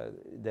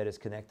that is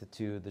connected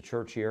to the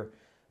church here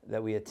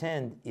that we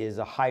attend is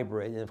a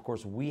hybrid. And of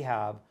course, we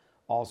have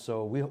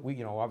also, we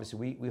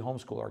obviously we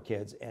homeschool our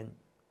kids, and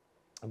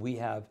we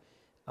have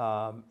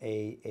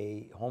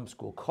a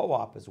homeschool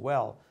co-op as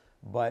well,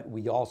 but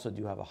we also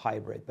do have a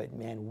hybrid. But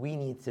man, we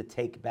need to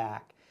take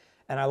back.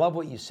 And I love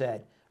what you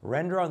said.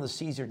 Render unto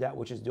Caesar that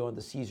which is due unto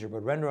Caesar,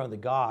 but render unto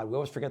God. We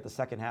always forget the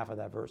second half of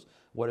that verse,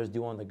 what is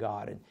due unto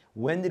God. And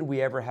when did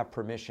we ever have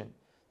permission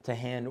to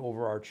hand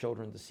over our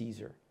children to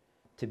Caesar,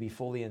 to be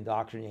fully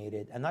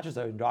indoctrinated, and not just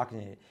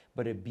indoctrinated,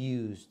 but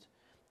abused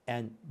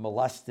and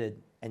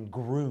molested and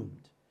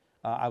groomed?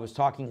 I was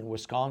talking in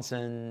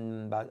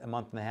Wisconsin about a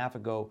month and a half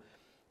ago,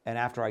 and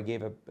after I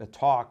gave a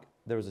talk,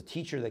 there was a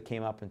teacher that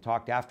came up and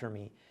talked after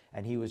me,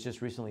 and he was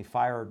just recently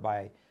fired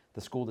by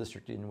the school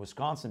district in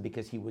Wisconsin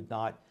because he would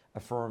not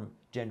affirm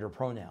gender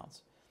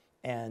pronouns.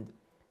 And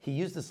he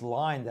used this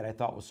line that I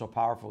thought was so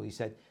powerful. He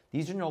said,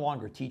 these are no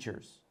longer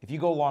teachers. If you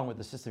go along with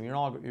the system, you're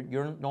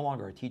no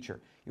longer a teacher.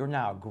 You're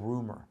now a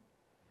groomer.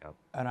 Yep.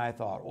 And I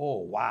thought, oh,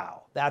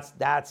 wow, that's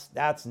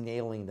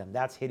nailing them.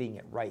 That's hitting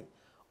it right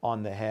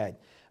on the head.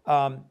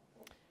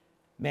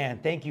 Man,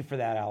 thank you for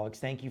that, Alex.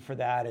 Thank you for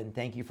that. And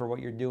thank you for what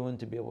you're doing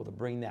to be able to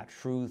bring that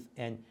truth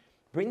and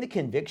bring the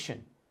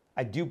conviction.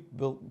 I do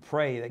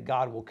pray that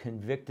God will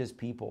convict his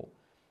people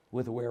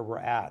with where we're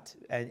at,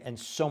 and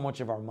so much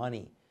of our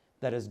money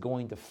that is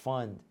going to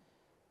fund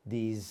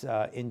these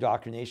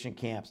indoctrination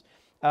camps.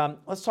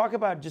 Let's talk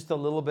about just a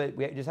little bit.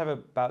 We just have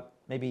about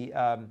maybe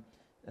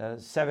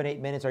 7-8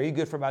 minutes. Are you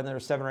good for about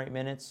another 7 or 8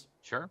 minutes?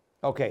 Sure.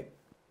 Okay.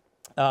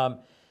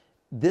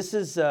 This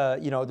is,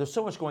 there's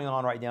so much going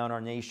on right now in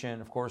our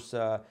nation. Of course,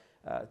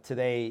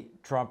 today,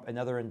 Trump,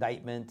 another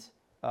indictment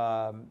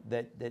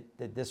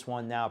that this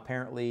one now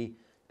apparently,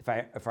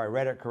 if I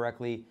read it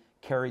correctly,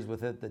 carries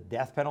with it the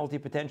death penalty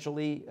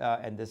potentially.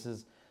 And this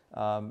is,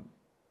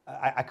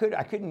 I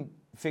couldn't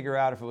figure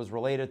out if it was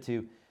related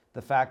to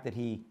the fact that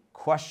he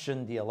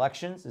questioned the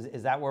elections.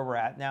 Is that where we're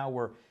at now?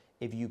 Where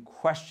if you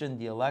question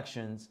the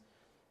elections,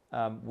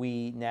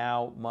 we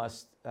now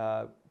must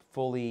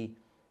fully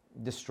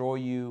destroy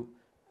you.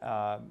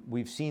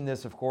 We've seen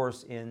this, of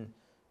course, in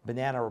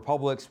banana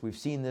republics. We've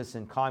seen this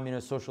in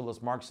communist,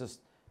 socialist, Marxist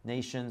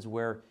nations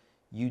where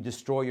you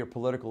destroy your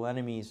political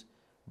enemies.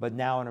 But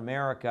now in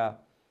America,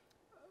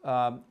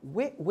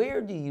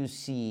 where do you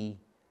see,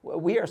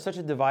 we are such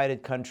a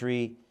divided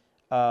country.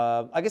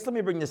 I guess let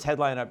me bring this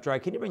headline up, Dry.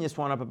 Can you bring this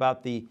one up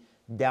about the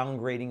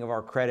downgrading of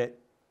our credit?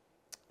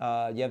 You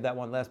have that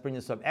one. Let's bring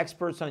this up.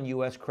 Experts on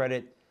U.S.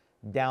 credit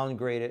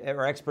downgraded,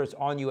 or experts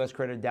on U.S.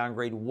 credit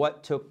downgrade.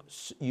 What took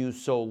you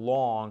so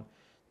long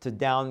to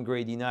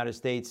downgrade the United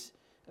States?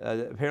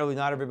 Apparently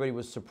not everybody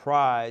was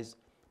surprised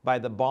by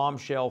the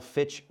bombshell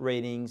Fitch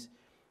ratings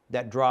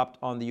that dropped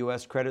on the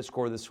U.S. credit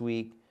score this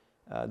week.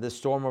 The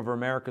storm over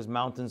America's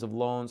mountains of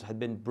loans had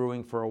been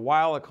brewing for a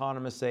while.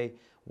 Economists say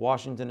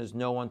Washington is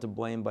no one to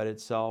blame but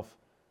itself.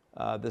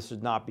 This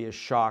would not be a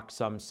shock,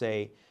 some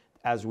say,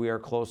 as we are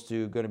close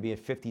to going to be at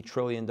 $50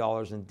 trillion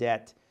in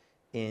debt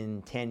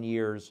in 10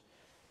 years.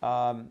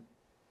 I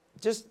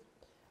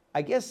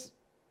guess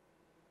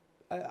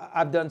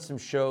I've done some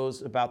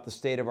shows about the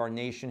state of our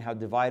nation, how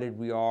divided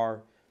we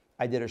are.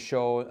 I did a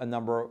show a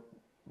number of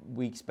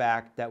weeks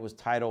back that was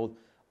titled,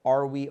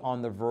 Are We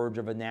on the Verge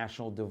of a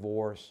National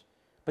Divorce?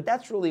 But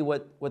that's really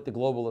what the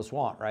globalists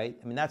want, right?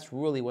 I mean, that's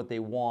really what they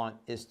want,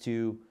 is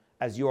to,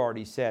 as you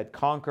already said,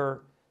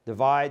 conquer,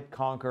 divide,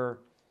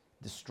 conquer,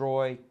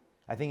 destroy.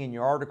 I think in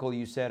your article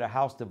you said a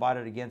house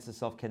divided against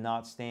itself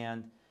cannot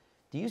stand.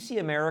 Do you see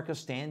America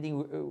standing?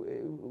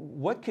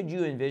 What could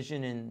you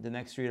envision in the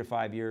next 3 to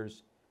 5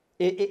 years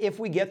if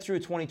we get through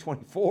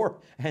 2024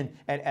 and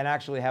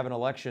actually have an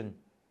election?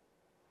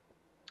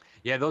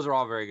 Yeah, those are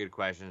all very good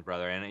questions,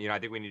 brother. And, I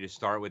think we need to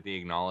start with the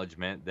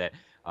acknowledgement that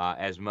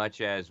as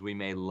much as we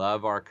may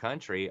love our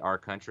country,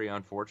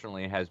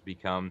 unfortunately, has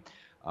become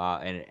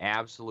an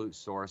absolute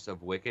source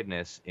of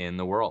wickedness in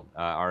the world.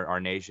 Our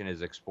nation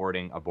is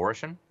exporting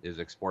abortion, is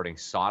exporting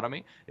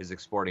sodomy, is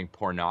exporting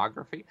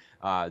pornography.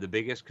 The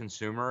biggest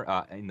consumer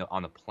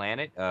on the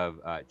planet of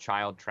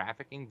child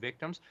trafficking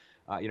victims.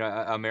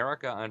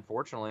 America,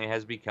 unfortunately,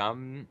 has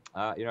become,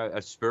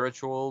 a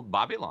spiritual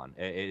Babylon.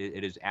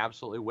 It is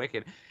absolutely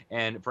wicked.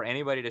 And for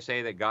anybody to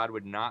say that God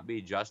would not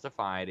be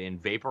justified in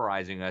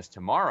vaporizing us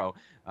tomorrow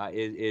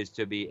is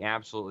to be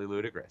absolutely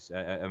ludicrous.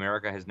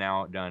 America has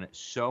now done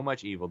so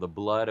much evil. The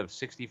blood of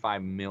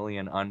 65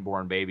 million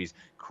unborn babies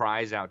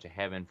cries out to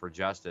heaven for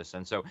justice.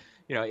 And so,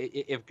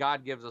 if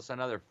God gives us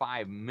another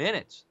 5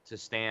 minutes to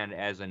stand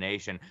as a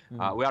nation,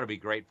 we ought to be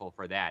grateful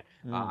for that.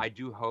 I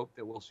do hope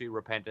that we'll see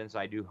repentance.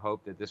 I do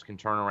hope that this can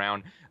turn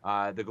around.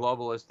 The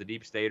globalists, the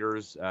deep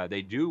staters,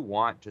 they do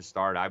want to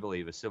start, I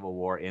believe, a civil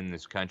war in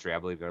this country. I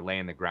believe they're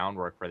laying the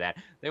groundwork for that.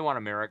 They want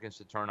Americans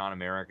to turn on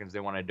Americans. They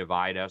want to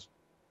divide us.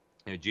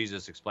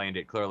 Jesus explained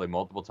it clearly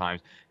multiple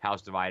times.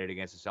 House divided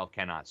against itself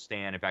cannot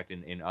stand. In fact,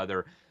 in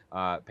other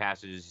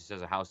passages, he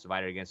says a house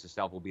divided against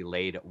itself will be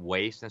laid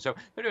waste. And so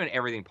they're doing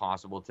everything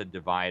possible to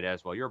divide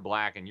us. Well, you're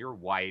black and you're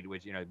white,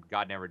 which,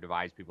 God never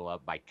divides people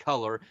up by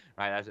color,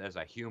 right? That's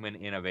a human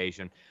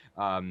innovation.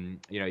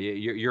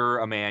 You're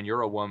a man,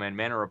 you're a woman,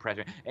 men are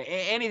oppressed.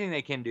 Anything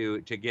they can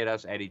do to get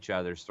us at each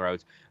other's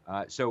throats.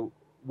 So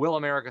will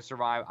America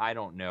survive? I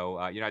don't know.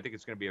 I think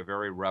it's going to be a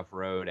very rough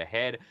road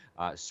ahead.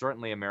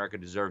 Certainly, America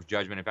deserves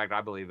judgment. In fact,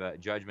 I believe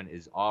judgment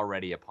is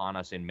already upon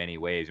us in many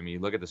ways. I mean, you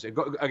look at this.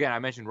 Again, I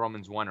mentioned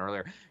Romans 1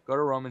 earlier. Go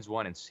to Romans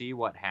 1 and see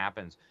what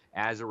happens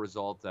as a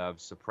result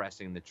of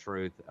suppressing the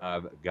truth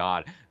of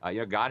God.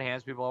 God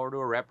hands people over to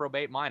a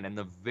reprobate mind. And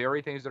the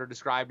very things that are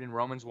described in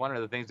Romans 1 are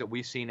the things that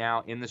we see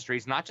now in the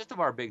streets, not just of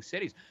our big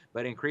cities,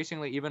 but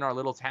increasingly even our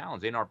little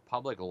towns, in our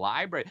public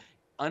library.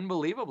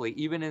 Unbelievably,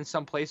 even in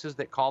some places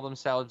that call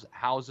themselves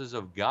houses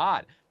of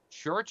God,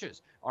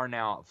 churches are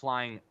now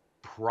flying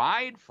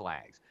pride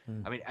flags.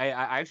 I mean, I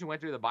actually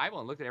went through the Bible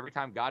and looked at every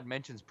time God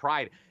mentions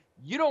pride.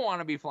 You don't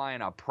want to be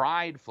flying a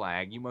pride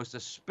flag. You most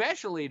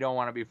especially don't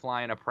want to be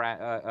flying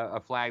a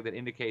flag that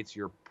indicates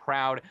you're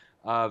proud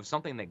of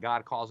something that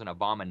God calls an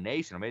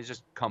abomination. I mean, it's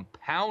just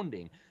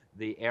compounding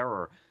the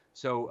error.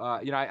 So,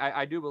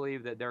 I do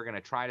believe that they're going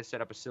to try to set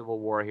up a civil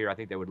war here. I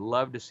think they would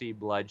love to see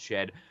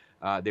bloodshed.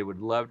 They would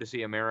love to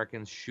see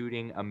Americans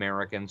shooting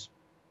Americans.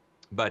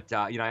 But,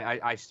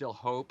 I still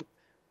hope,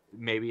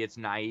 maybe it's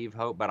naive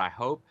hope, but I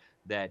hope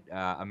that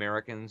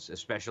Americans,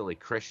 especially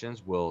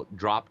Christians, will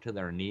drop to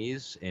their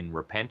knees in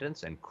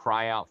repentance and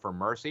cry out for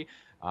mercy.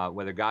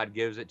 Whether God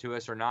gives it to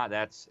us or not,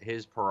 that's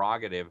his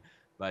prerogative.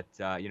 But,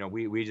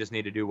 we just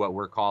need to do what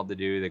we're called to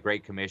do, the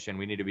Great Commission.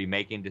 We need to be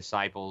making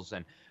disciples.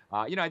 And,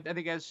 I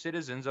think as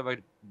citizens of a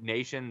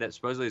nation that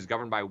supposedly is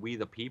governed by we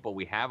the people,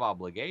 we have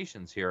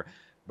obligations here.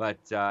 But,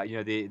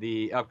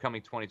 the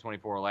upcoming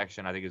 2024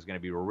 election, I think, is going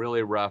to be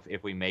really rough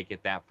if we make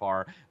it that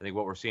far. I think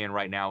what we're seeing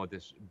right now with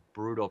this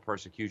brutal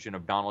persecution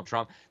of Donald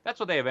Trump, that's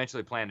what they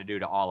eventually plan to do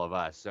to all of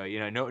us. So,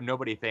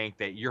 nobody think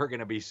that you're going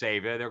to be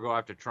safe. They'll go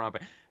after Trump.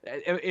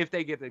 If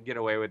they get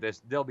away with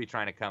this, they'll be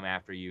trying to come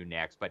after you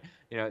next. But,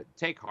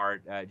 take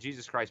heart.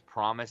 Jesus Christ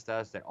promised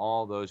us that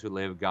all those who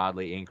live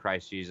godly in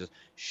Christ Jesus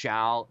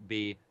shall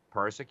be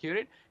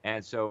persecuted.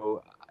 And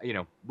so,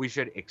 we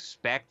should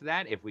expect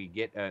that if we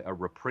get a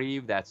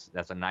reprieve, that's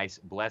a nice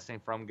blessing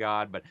from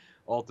God. But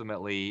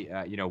ultimately,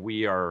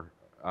 we are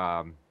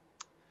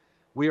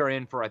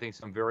in for, I think,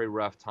 some very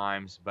rough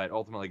times, but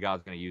ultimately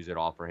God's going to use it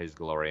all for his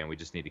glory. And we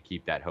just need to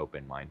keep that hope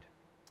in mind.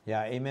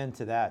 Yeah, amen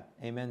to that.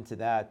 Amen to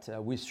that.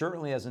 We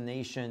certainly, as a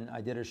nation,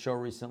 I did a show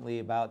recently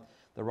about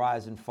the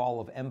rise and fall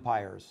of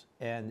empires,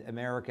 and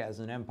America as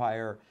an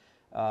empire.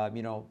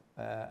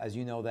 As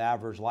you know, the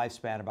average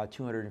lifespan about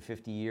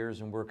 250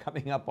 years, and we're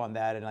coming up on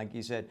that. And like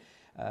you said,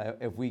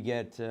 if we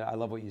get, I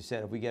love what you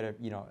said. If we get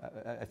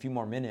a few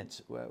more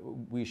minutes,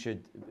 we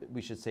should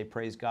say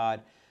praise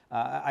God.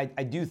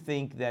 I do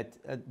think that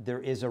there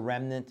is a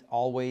remnant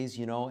always,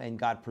 and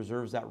God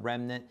preserves that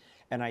remnant.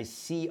 And I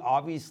see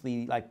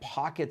obviously like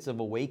pockets of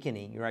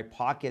awakening, right?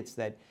 Pockets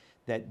that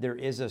there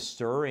is a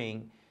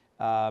stirring,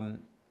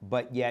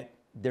 but yet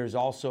there's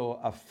also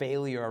a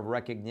failure of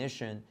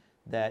recognition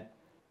that.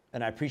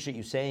 And I appreciate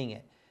you saying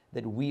it,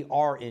 that we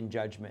are in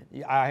judgment.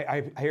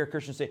 I hear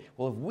Christians say,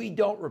 well, if we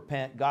don't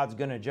repent, God's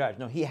going to judge.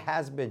 No, he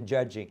has been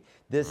judging.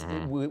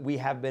 We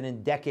have been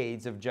in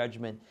decades of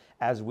judgment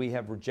as we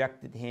have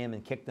rejected him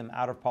and kicked them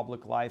out of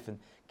public life and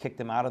kicked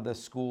them out of the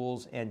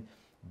schools and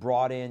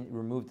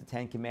removed the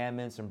 10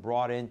 Commandments and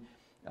brought in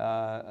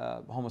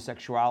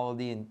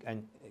homosexuality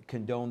and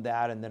condoned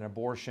that, and then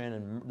abortion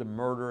and the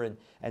murder.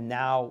 And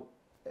now...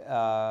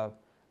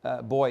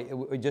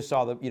 we just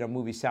saw the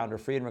movie Sound of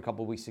Freedom a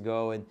couple of weeks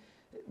ago, and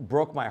it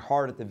broke my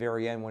heart at the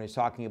very end when he's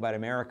talking about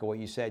America, what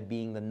you said,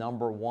 being the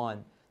number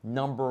one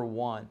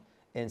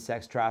in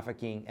sex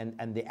trafficking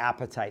and the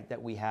appetite that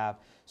we have.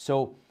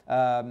 So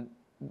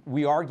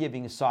we are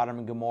giving Sodom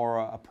and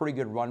Gomorrah a pretty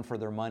good run for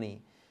their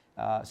money.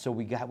 So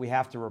we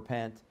have to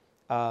repent.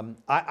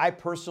 I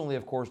personally,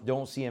 of course,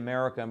 don't see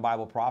America in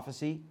Bible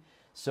prophecy.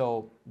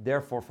 So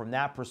therefore, from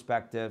that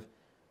perspective,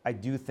 I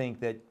do think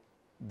that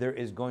there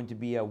is going to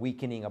be a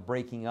weakening, a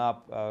breaking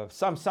up,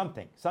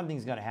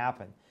 something's going to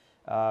happen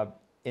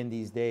in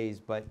these days.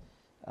 But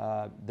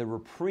the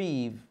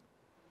reprieve,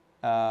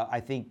 I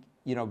think,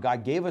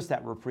 God gave us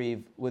that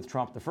reprieve with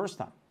Trump the first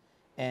time.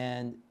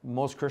 And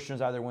most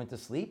Christians either went to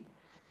sleep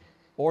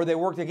or they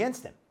worked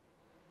against him.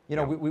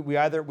 We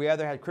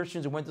either had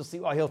Christians who went to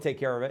sleep, oh, he'll take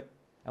care of it.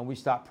 And we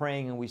stopped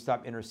praying and we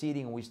stopped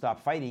interceding and we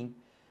stopped fighting.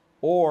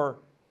 Or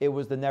it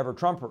was the never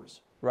Trumpers,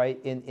 right?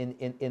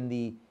 In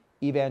the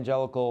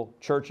evangelical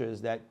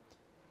churches that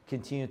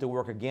continue to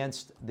work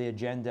against the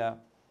agenda,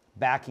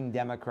 backing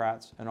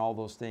Democrats and all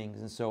those things.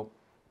 And so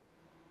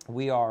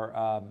we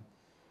are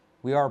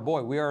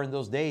in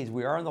those days.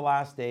 We are in the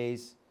last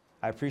days.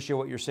 I appreciate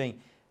what you're saying.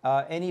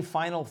 Any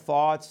final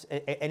thoughts?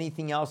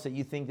 Anything else that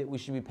you think that we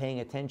should be paying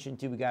attention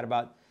to? We got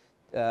about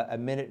a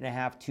minute and a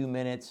half, 2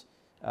 minutes.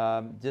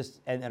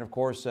 And of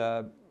course,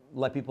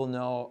 let people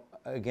know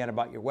again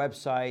about your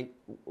website,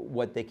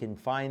 what they can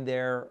find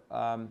there.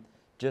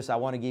 I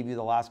want to give you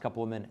the last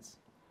couple of minutes.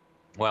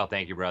 Well,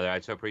 thank you, brother. I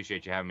so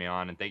appreciate you having me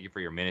on, and thank you for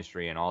your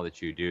ministry and all that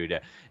you do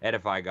to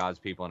edify God's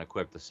people and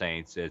equip the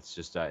saints. It's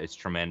just, it's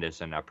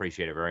tremendous, and I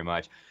appreciate it very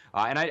much.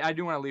 And I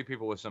do want to leave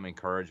people with some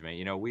encouragement.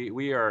 You know,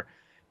 we are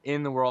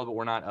in the world, but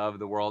we're not of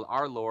the world.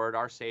 Our Lord,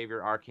 our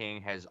Savior, our King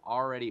has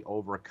already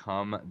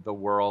overcome the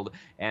world.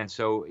 And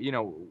so, you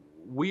know,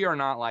 we are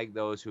not like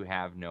those who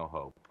have no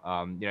hope.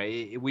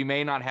 We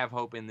may not have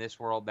hope in this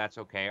world. That's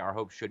okay. Our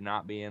hope should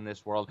not be in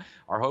this world.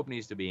 Our hope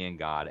needs to be in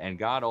God, and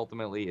God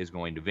ultimately is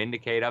going to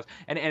vindicate us.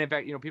 And in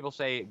fact, you know, people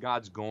say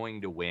God's going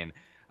to win.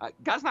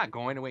 God's not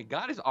going to win.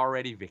 God is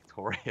already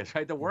victorious,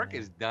 right? The work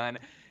is done.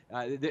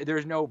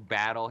 There's no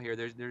battle here.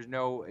 There's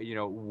no, you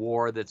know,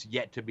 war that's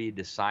yet to be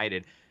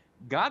decided.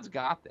 God's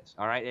got this,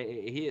 all right?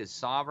 He is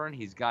sovereign.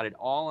 He's got it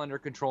all under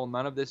control.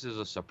 None of this is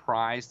a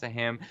surprise to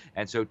him.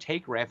 And so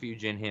take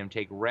refuge in him.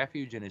 Take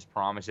refuge in his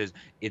promises.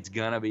 It's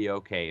going to be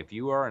okay. If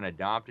you are an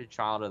adopted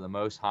child of the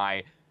Most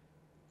High,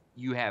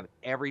 you have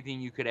everything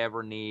you could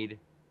ever need.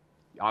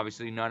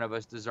 Obviously, none of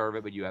us deserve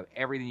it, but you have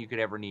everything you could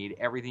ever need,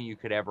 everything you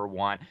could ever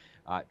want.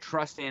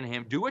 Trust in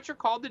him. Do what you're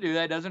called to do.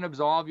 That doesn't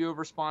absolve you of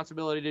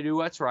responsibility to do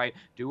what's right.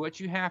 Do what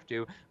you have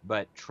to,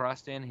 but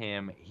trust in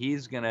him.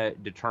 He's going to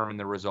determine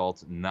the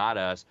results, not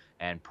us,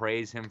 and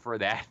praise him for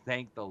that.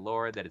 Thank the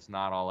Lord that it's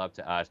not all up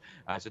to us.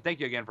 So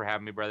thank you again for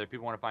having me, brother. If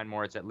people want to find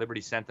more, it's at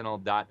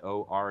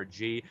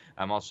libertysentinel.org.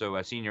 I'm also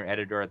a senior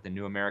editor at the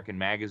New American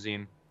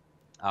Magazine.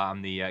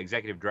 I'm the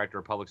executive director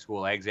of Public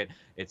School Exit.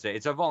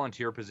 It's a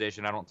volunteer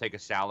position. I don't take a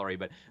salary,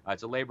 but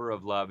it's a labor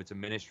of love. It's a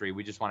ministry.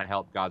 We just want to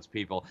help God's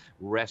people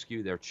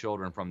rescue their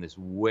children from this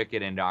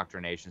wicked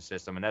indoctrination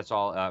system. And that's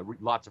all.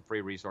 Lots of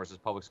free resources,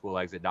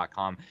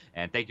 publicschoolexit.com.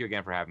 And thank you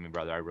again for having me,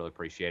 brother. I really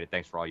appreciate it.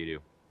 Thanks for all you do.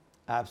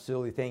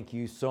 Absolutely. Thank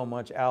you so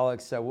much,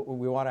 Alex.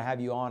 We want to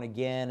have you on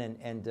again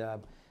and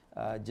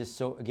just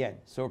so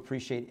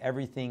appreciate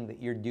everything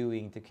that you're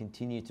doing to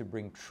continue to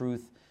bring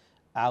truth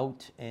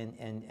out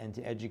and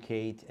to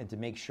educate and to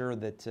make sure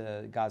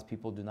that God's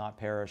people do not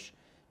perish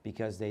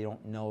because they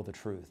don't know the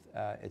truth.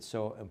 It's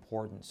so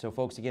important. So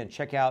folks, again,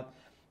 check out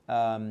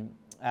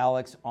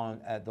Alex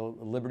at the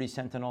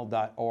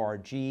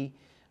libertysentinel.org.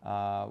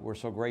 We're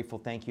so grateful.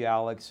 Thank you,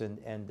 Alex.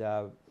 And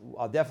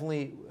I'll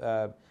definitely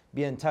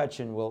be in touch,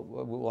 and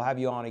we'll have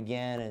you on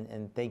again.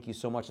 And thank you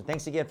so much. And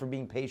thanks again for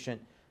being patient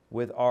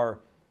with our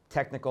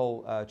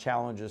technical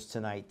challenges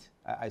tonight.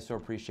 I so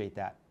appreciate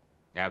that.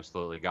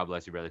 Absolutely. God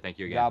bless you, brother. Thank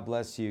you again. God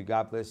bless you.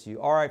 God bless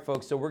you. All right,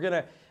 folks. So we're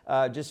going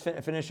to just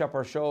finish up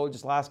our show.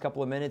 Just last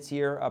couple of minutes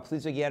here.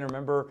 Please, again,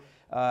 remember,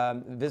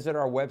 visit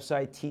our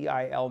website,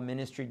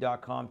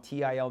 tilministry.com,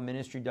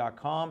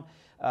 tilministry.com.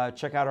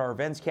 Check out our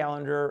events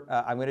calendar.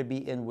 I'm going to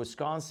be in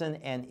Wisconsin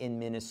and in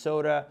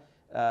Minnesota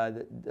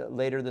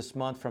later this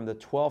month from the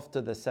 12th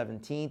to the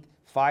 17th,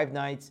 5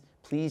 nights.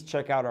 Please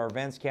check out our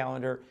events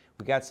calendar.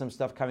 We got some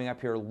stuff coming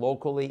up here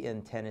locally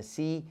in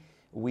Tennessee.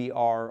 We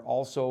are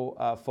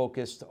also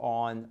focused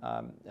on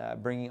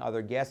bringing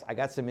other guests. I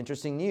got some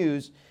interesting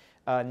news.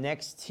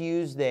 Next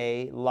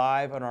Tuesday,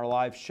 live on our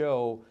live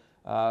show,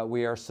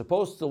 we are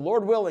supposed to,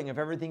 Lord willing, if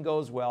everything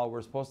goes well,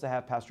 we're supposed to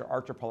have Pastor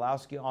Artur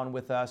Pawlowski on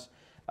with us.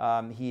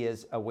 He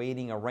is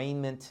awaiting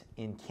arraignment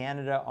in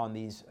Canada on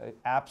these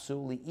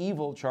absolutely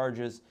evil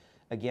charges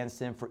against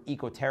him for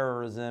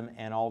eco-terrorism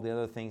and all the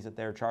other things that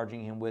they're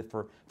charging him with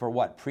for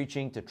what?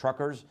 Preaching to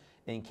truckers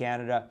in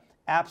Canada.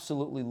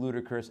 Absolutely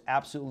ludicrous,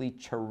 absolutely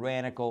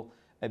tyrannical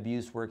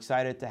abuse. We're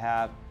excited to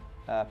have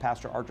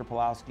Pastor Artur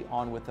Pawlowski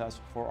on with us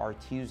for our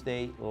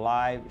Tuesday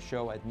live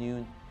show at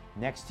noon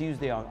next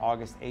Tuesday on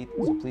August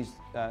 8th. So please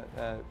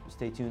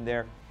stay tuned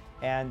there.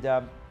 And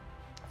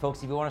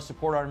folks, if you want to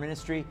support our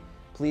ministry,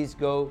 please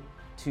go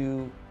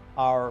to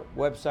our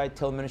website,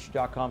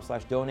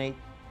 tilministry.com/donate,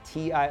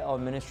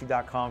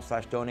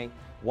 tilministry.com/donate.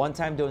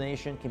 One-time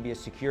donation can be a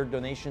secure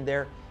donation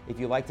there. If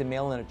you'd like to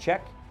mail in a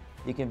check,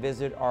 you can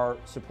visit our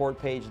support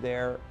page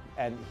there,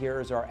 and here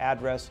is our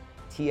address,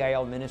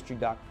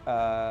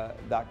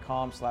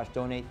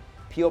 tilministry.com/donate.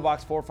 P.O.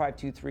 Box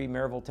 4523,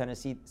 Maryville,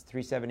 Tennessee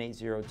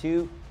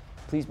 37802.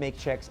 Please make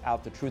checks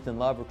out to Truth and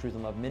Love or Truth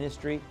and Love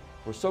Ministry.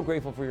 We're so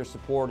grateful for your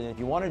support, and if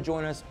you want to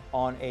join us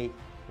on a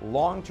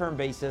long-term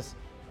basis,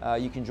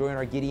 you can join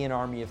our Gideon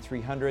Army of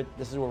 300.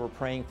 This is where we're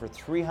praying for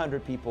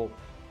 300 people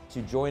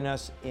to join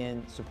us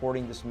in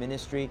supporting this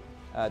ministry.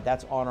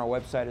 That's on our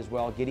website as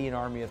well, Gideon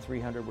Army of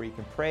 300, where you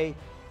can pray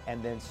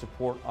and then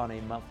support on a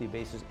monthly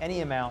basis.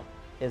 Any amount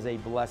is a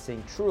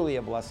blessing, truly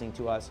a blessing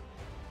to us.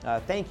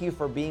 Thank you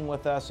for being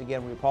with us.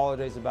 Again, we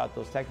apologize about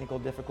those technical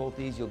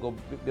difficulties. You'll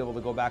be able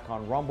to go back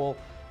on Rumble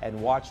and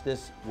watch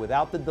this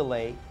without the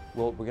delay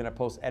We're going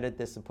to edit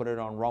this and put it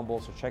on Rumble.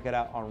 So check it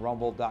out on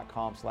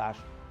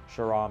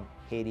rumble.com/Shahram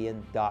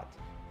Hadian.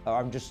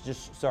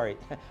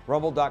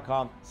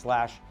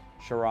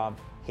 rumble.com/Shahram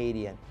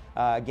Hadian.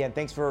 Again,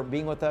 thanks for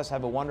being with us.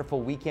 Have a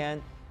wonderful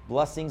weekend.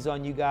 Blessings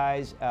on you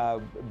guys.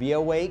 Be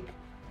awake.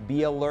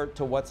 Be alert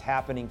to what's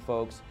happening,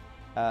 folks.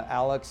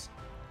 Alex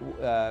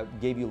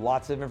gave you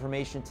lots of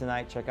information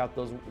tonight. Check out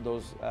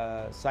those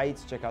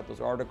sites. Check out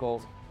those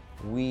articles.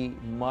 We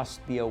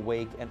must be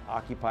awake and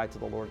occupied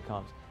till the Lord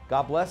comes.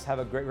 God bless. Have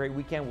a great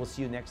weekend. We'll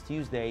see you next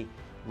Tuesday,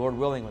 Lord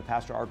willing, with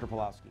Pastor Arthur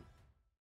Pawlowski.